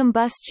 its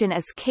combustion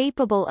is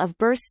capable of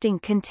bursting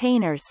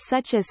containers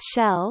such as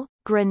shell,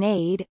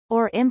 grenade,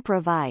 or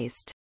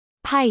improvised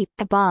pipe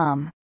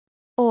bomb,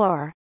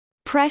 or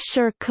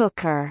pressure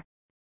cooker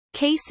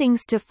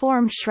casings to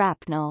form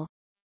shrapnel.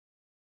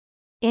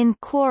 In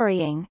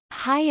quarrying,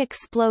 high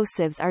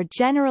explosives are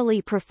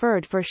generally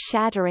preferred for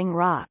shattering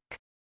rock.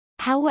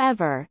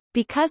 However,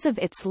 because of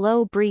its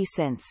low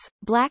brisance,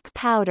 black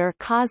powder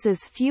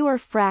causes fewer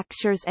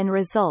fractures and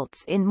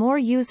results in more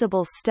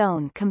usable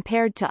stone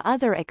compared to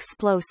other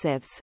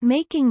explosives,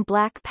 making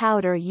black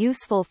powder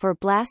useful for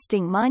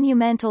blasting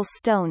monumental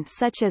stone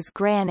such as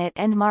granite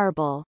and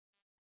marble.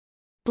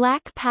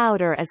 Black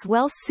powder is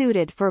well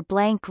suited for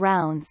blank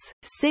rounds,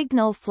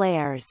 signal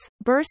flares,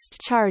 burst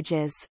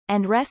charges,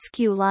 and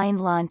rescue line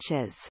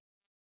launches.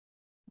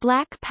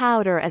 Black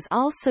powder is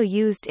also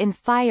used in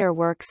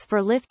fireworks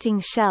for lifting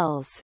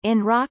shells,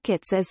 in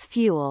rockets as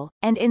fuel,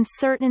 and in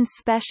certain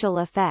special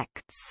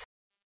effects.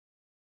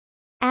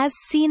 As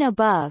seen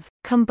above,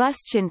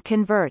 combustion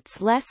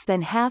converts less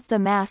than half the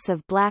mass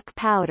of black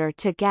powder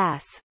to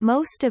gas,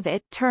 most of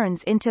it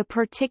turns into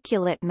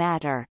particulate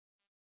matter.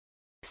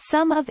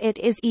 Some of it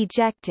is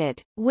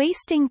ejected,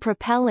 wasting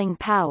propelling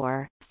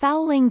power,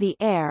 fouling the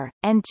air,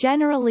 and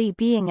generally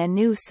being a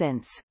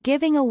nuisance,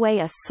 giving away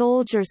a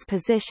soldier's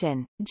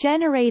position,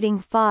 generating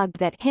fog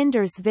that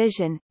hinders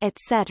vision,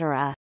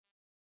 etc.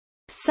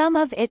 Some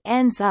of it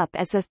ends up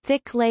as a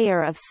thick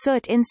layer of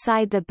soot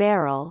inside the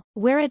barrel,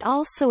 where it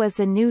also is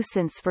a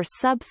nuisance for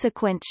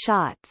subsequent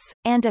shots,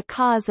 and a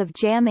cause of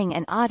jamming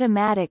an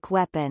automatic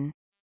weapon.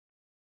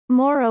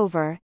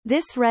 Moreover,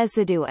 this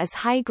residue is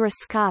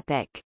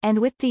hygroscopic, and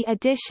with the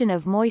addition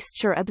of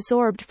moisture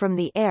absorbed from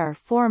the air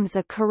forms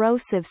a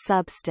corrosive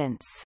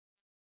substance.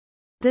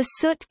 The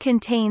soot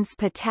contains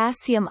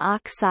potassium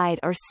oxide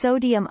or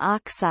sodium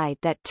oxide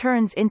that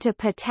turns into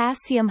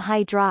potassium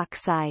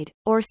hydroxide,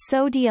 or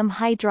sodium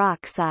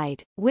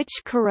hydroxide,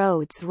 which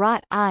corrodes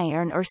wrought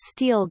iron or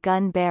steel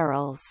gun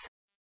barrels.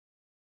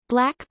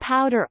 Black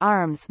powder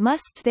arms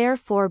must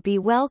therefore be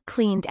well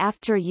cleaned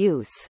after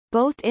use,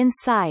 both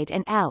inside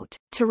and out,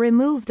 to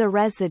remove the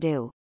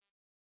residue.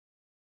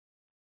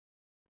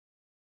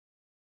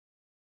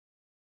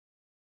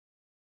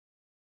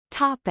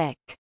 Topic: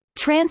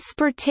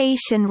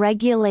 Transportation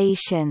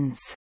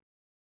regulations.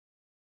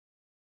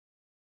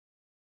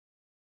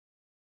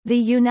 The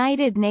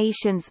United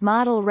Nations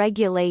Model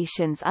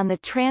Regulations on the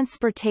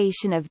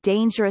Transportation of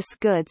Dangerous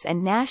Goods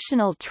and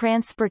national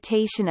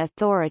transportation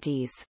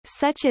authorities,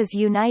 such as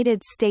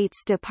United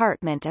States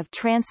Department of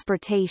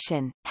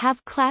Transportation,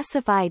 have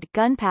classified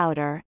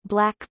gunpowder,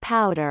 black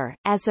powder,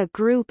 as a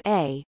Group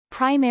A,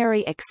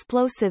 primary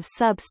explosive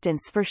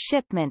substance for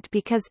shipment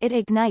because it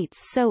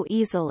ignites so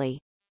easily.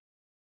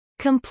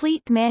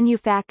 Complete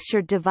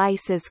manufactured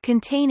devices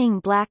containing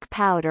black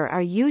powder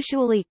are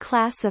usually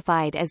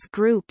classified as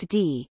Group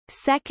D,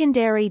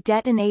 secondary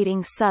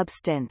detonating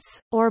substance,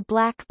 or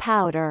black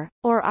powder,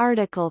 or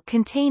article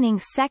containing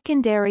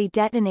secondary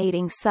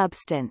detonating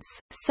substance,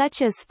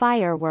 such as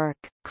firework,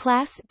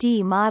 Class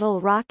D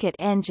model rocket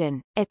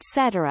engine,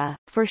 etc.,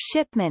 for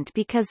shipment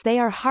because they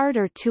are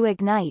harder to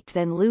ignite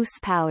than loose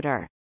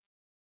powder.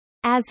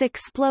 As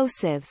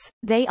explosives,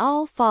 they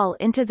all fall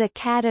into the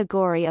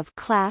category of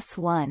Class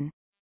 1.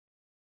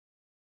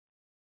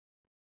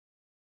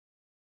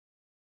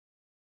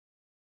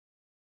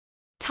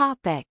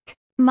 Topic: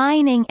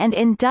 Mining and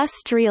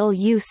industrial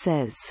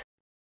uses.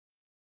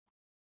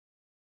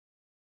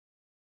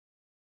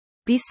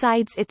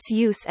 Besides its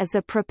use as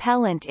a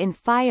propellant in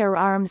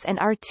firearms and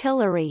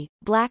artillery,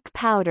 black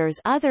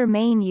powder's other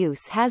main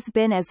use has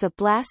been as a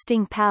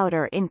blasting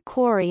powder in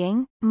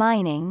quarrying,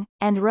 mining,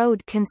 and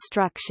road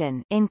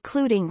construction,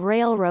 including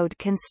railroad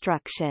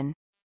construction.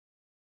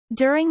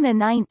 During the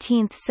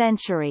 19th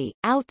century,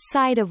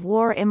 outside of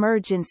war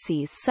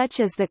emergencies such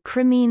as the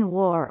Crimean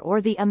War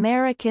or the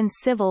American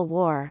Civil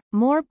War,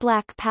 more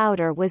black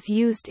powder was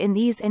used in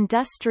these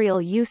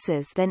industrial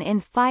uses than in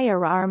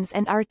firearms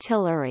and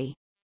artillery.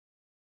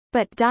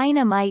 But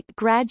dynamite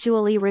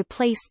gradually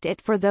replaced it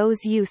for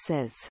those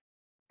uses.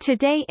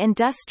 Today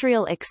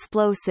industrial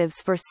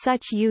explosives for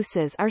such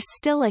uses are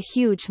still a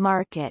huge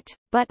market,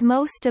 but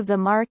most of the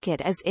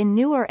market is in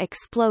newer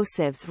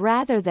explosives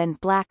rather than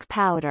black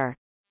powder.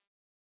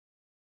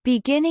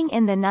 Beginning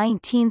in the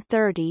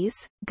 1930s,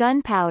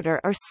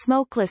 gunpowder or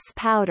smokeless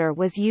powder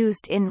was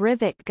used in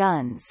rivet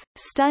guns,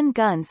 stun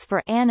guns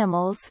for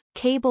animals,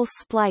 cable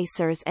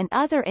splicers and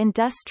other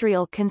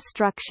industrial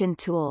construction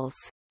tools.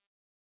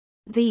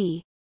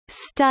 The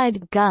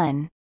stud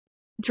gun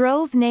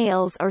drove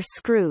nails or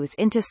screws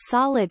into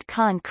solid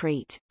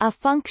concrete, a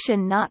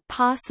function not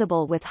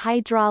possible with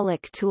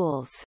hydraulic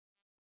tools.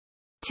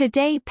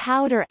 Today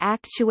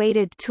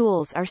powder-actuated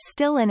tools are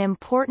still an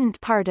important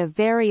part of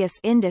various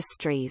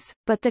industries,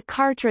 but the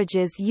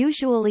cartridges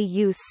usually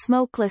use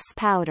smokeless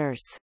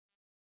powders.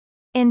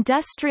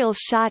 Industrial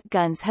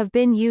shotguns have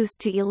been used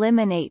to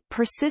eliminate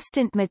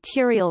persistent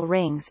material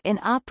rings in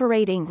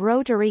operating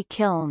rotary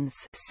kilns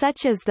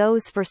such as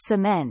those for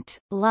cement,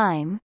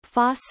 lime,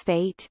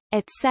 phosphate,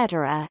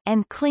 etc.,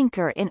 and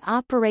clinker in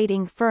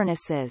operating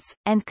furnaces,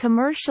 and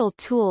commercial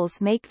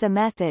tools make the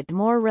method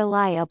more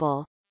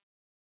reliable.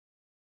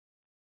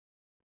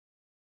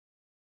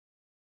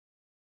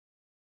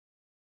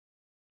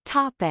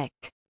 Topic: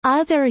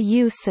 Other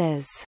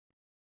uses.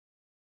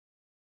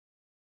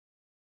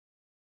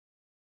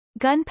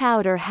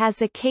 Gunpowder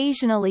has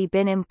occasionally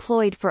been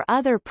employed for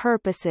other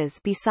purposes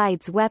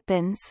besides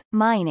weapons,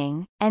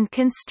 mining, and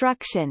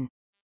construction.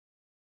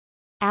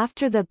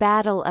 After the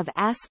Battle of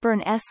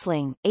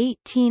Aspern-Essling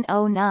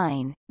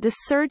 1809, the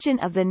surgeon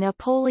of the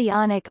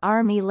Napoleonic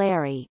Army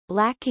Larry,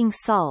 lacking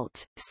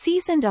salt,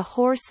 seasoned a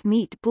horse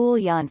meat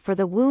bouillon for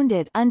the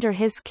wounded under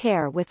his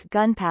care with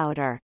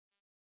gunpowder.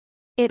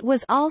 It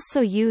was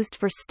also used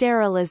for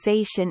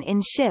sterilization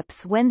in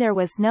ships when there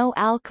was no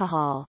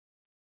alcohol.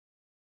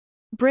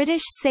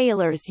 British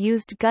sailors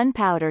used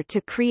gunpowder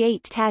to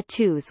create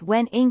tattoos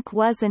when ink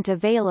wasn't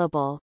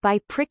available, by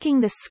pricking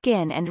the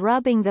skin and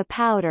rubbing the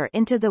powder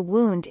into the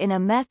wound in a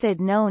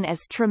method known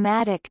as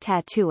traumatic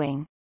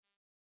tattooing.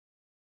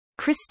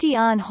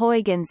 Christiaan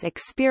Huygens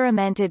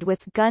experimented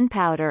with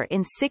gunpowder in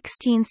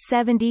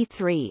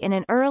 1673 in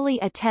an early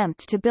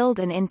attempt to build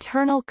an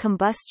internal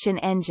combustion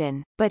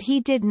engine, but he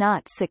did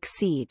not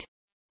succeed.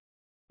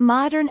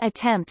 Modern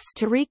attempts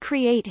to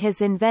recreate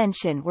his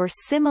invention were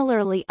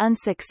similarly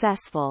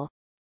unsuccessful.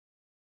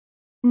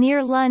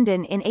 Near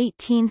London in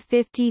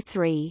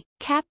 1853,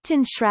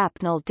 Captain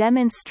Shrapnel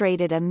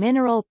demonstrated a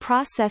mineral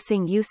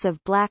processing use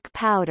of black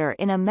powder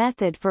in a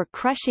method for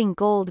crushing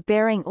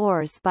gold-bearing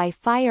ores by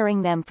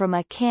firing them from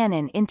a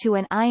cannon into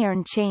an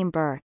iron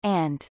chamber,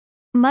 and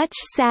much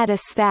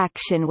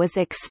satisfaction was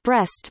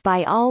expressed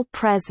by all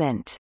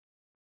present.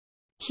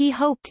 He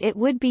hoped it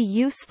would be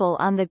useful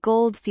on the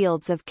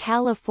goldfields of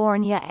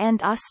California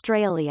and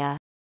Australia.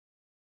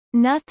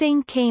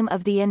 Nothing came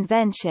of the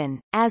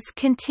invention, as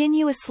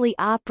continuously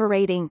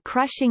operating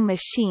crushing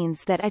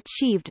machines that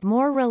achieved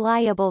more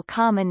reliable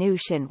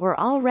comminution were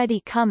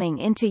already coming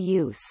into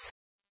use.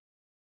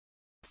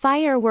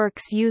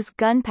 Fireworks use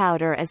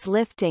gunpowder as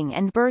lifting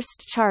and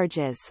burst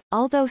charges,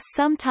 although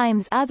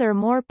sometimes other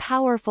more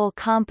powerful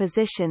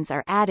compositions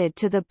are added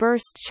to the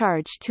burst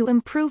charge to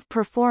improve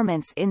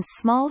performance in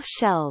small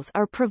shells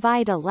or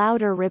provide a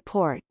louder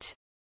report.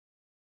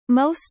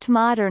 Most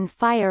modern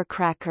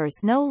firecrackers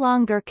no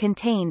longer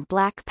contain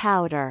black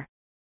powder.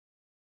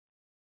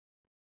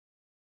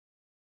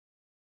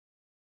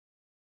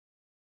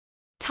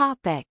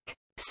 Topic.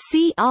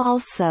 See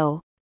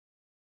also: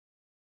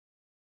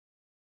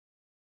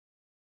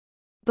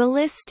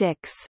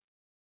 ballistics,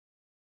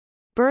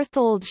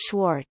 Berthold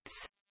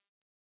Schwarz,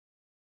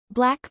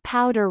 black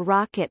powder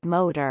rocket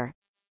motor,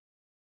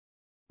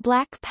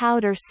 black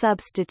powder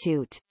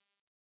substitute,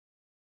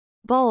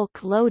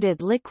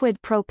 bulk-loaded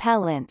liquid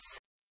propellants,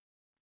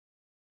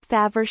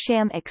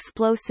 Faversham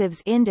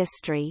explosives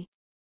industry,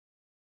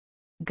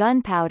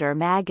 gunpowder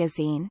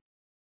magazine,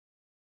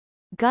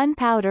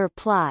 gunpowder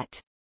plot,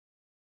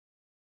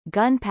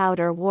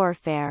 gunpowder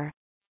warfare,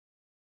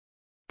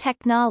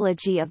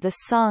 technology of the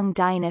Song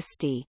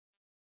dynasty.